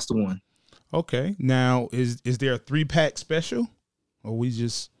 that's the one. Okay. Now, is there a 3-pack special, or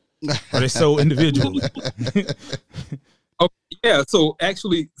are they sold individually? Oh yeah. So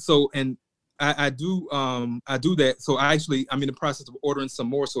actually, and I do that. So I'm in the process of ordering some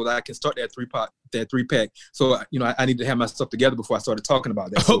more so that I can start that 3-pack. So you know, I need to have my stuff together before I started talking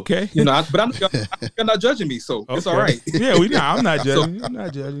about that. So, okay. You know, you're not judging me, so it's all right. Yeah, I'm not judging. I'm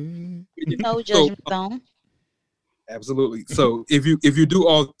not judging. No judgment zone. Absolutely. So if you do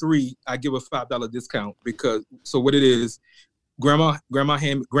all three, I give a $5 discount, because what it is, Grandma's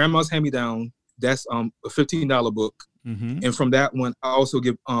Hand-Me-Down, that's a $15 book. And from that one, I also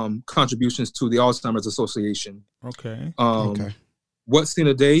give contributions to the Alzheimer's Association. Okay. What's in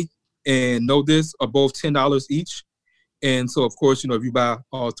a Day and Know This are both $10 each. And so, of course, you know, if you buy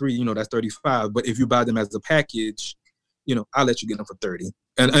all three, you know, that's $35. But if you buy them as a package, you know, I'll let you get them for $30.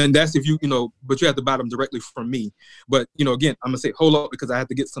 And that's if you know, but you have to buy them directly from me. But, you know, again, I'm gonna say hold up, because I have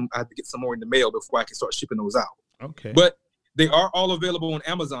to get some more in the mail before I can start shipping those out. Okay. But they are all available on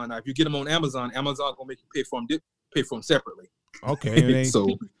Amazon now. If you get them on Amazon gonna make you pay for them separately. Okay.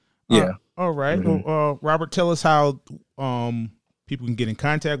 So yeah. All right. Well, Robert, tell us how people can get in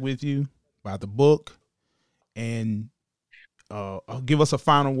contact with you about the book, and give us a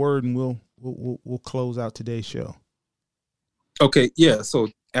final word, and we'll close out today's show. Okay, yeah, so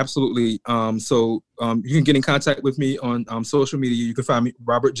absolutely. You can get in contact with me on social media. You can find me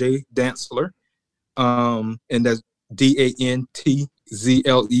Robert J. Dantzler, and that's DANTZLER.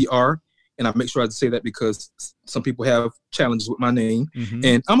 And I make sure I say that because some people have challenges with my name,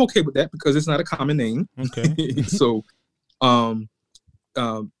 and I'm okay with that because it's not a common name. Okay. So,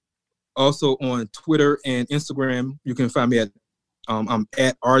 also on Twitter and Instagram, you can find me at I'm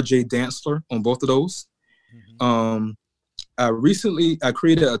at RJ Dantzler on both of those. I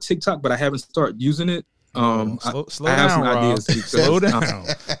created a TikTok, but I haven't started using it. Slow I have down, some Rob. ideas. Because, slow down.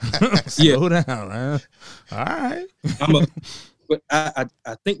 Slow down, man. All right. But I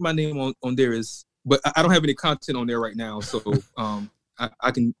think my name on there is, but I don't have any content on there right now. So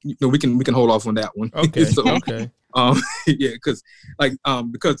I can, you know, we can hold off on that one. Okay. So, okay. Yeah, because I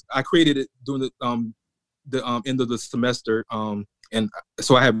created it during the end of the semester, and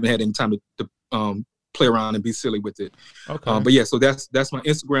so I haven't had any time to play around and be silly with it. Okay. But yeah, so that's my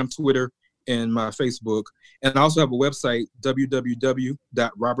Instagram, Twitter, and my Facebook. And I also have a website,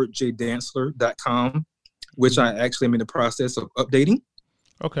 www.robertjdantzler.com, which I actually am in the process of updating.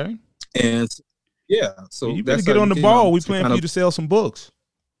 Okay. And yeah, so you better get on the ball. We plan for you to sell some books.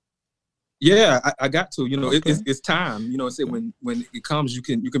 Yeah, I got to. You know, it's time. You know, when it comes, you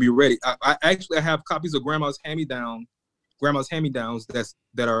can be ready. I actually have copies of Grandma's Hand-Me-Downs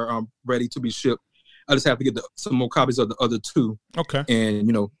that are ready to be shipped. I just have to get some more copies of the other two. Okay. And,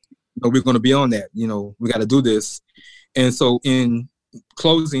 you know, we're going to be on that. You know, we got to do this. And so in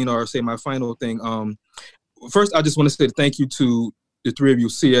closing, or say my final thing, first, I just want to say thank you to the three of you,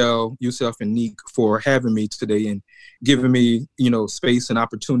 CL, Yusef, and Neek, for having me today and giving me, space and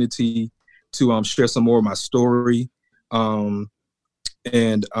opportunity to share some more of my story. And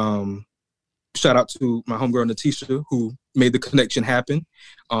shout out to my homegirl, Natisha, who made the connection happen.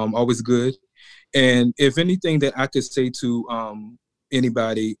 Always good. And if anything that I could say to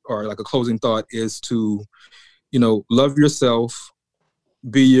anybody, or like a closing thought, is to, love yourself,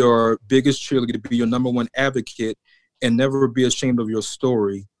 be your biggest cheerleader, be your number one advocate, and never be ashamed of your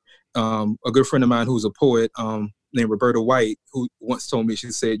story. A good friend of mine who's a poet named Roberta White, who once told me,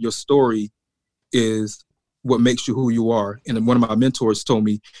 she said, your story is what makes you who you are. And one of my mentors told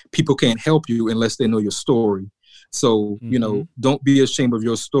me, people can't help you unless they know your story. So, don't be ashamed of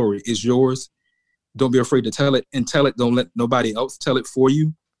your story. It's yours. Don't be afraid to tell it, and tell it. Don't let nobody else tell it for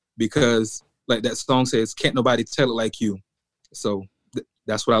you, because like that song says, can't nobody tell it like you. So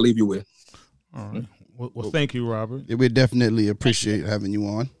that's what I leave you with. All right. Well, thank you, Robert. We definitely appreciate having you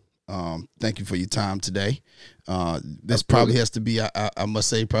on. Thank you for your time today. This probably has to be, I must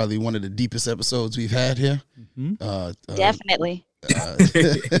say, probably one of the deepest episodes we've had here. Mm-hmm. Definitely.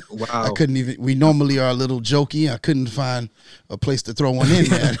 Wow. I couldn't even, we normally are a little jokey. I couldn't find a place to throw one in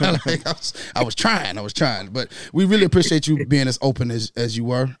there. I was trying, but we really appreciate you being as open as you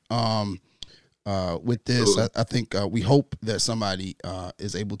were. With this, I think we hope that somebody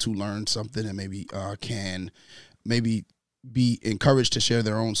is able to learn something and maybe can be encouraged to share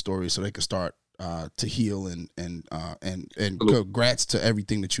their own story so they can start to heal and congrats to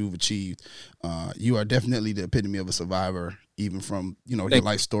everything that you've achieved. You are definitely the epitome of a survivor, even from your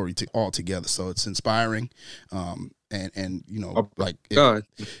life story all together. So it's inspiring.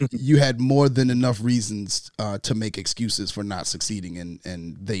 You had more than enough reasons to make excuses for not succeeding,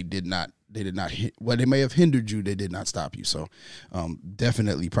 and they did not. Well, they may have hindered you. They did not stop you. So,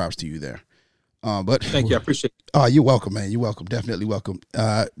 definitely props to you there. But thank you. I appreciate it. Oh, you're welcome, man. You're welcome. Definitely welcome.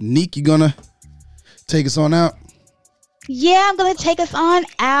 Neek, you gonna take us on out? Yeah, I'm going to take us on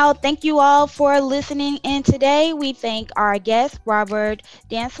out. Thank you all for listening in today. We thank our guest, Robert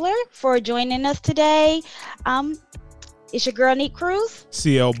Dantzler, for joining us today. It's your girl, Neek Cruz.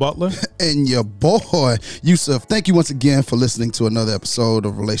 CL Butler. And your boy, Yusef. Thank you once again for listening to another episode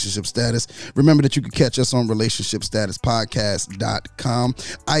of Relationship Status. Remember that you can catch us on relationshipstatuspodcast.com,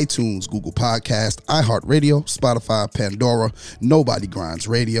 iTunes, Google Podcast, iHeartRadio, Spotify, Pandora, Nobody Grinds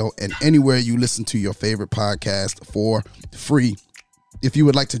Radio, and anywhere you listen to your favorite podcast for free. If you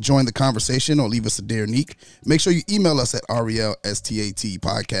would like to join the conversation or leave us a Dear Neek, make sure you email us at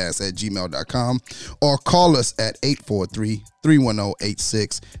relstatpodcast@gmail.com or call us at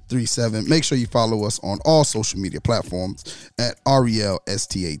 843-310-8637. Make sure you follow us on all social media platforms at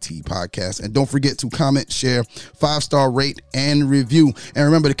RELSTAT Podcast. And don't forget to comment, share, 5-star rate, and review. And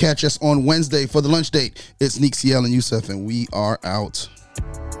remember to catch us on Wednesday for the lunch date. It's Neek, CL, and Yusef, and we are out.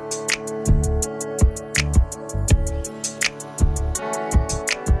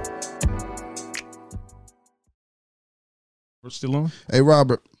 We're still on? Hey,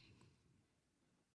 Robert.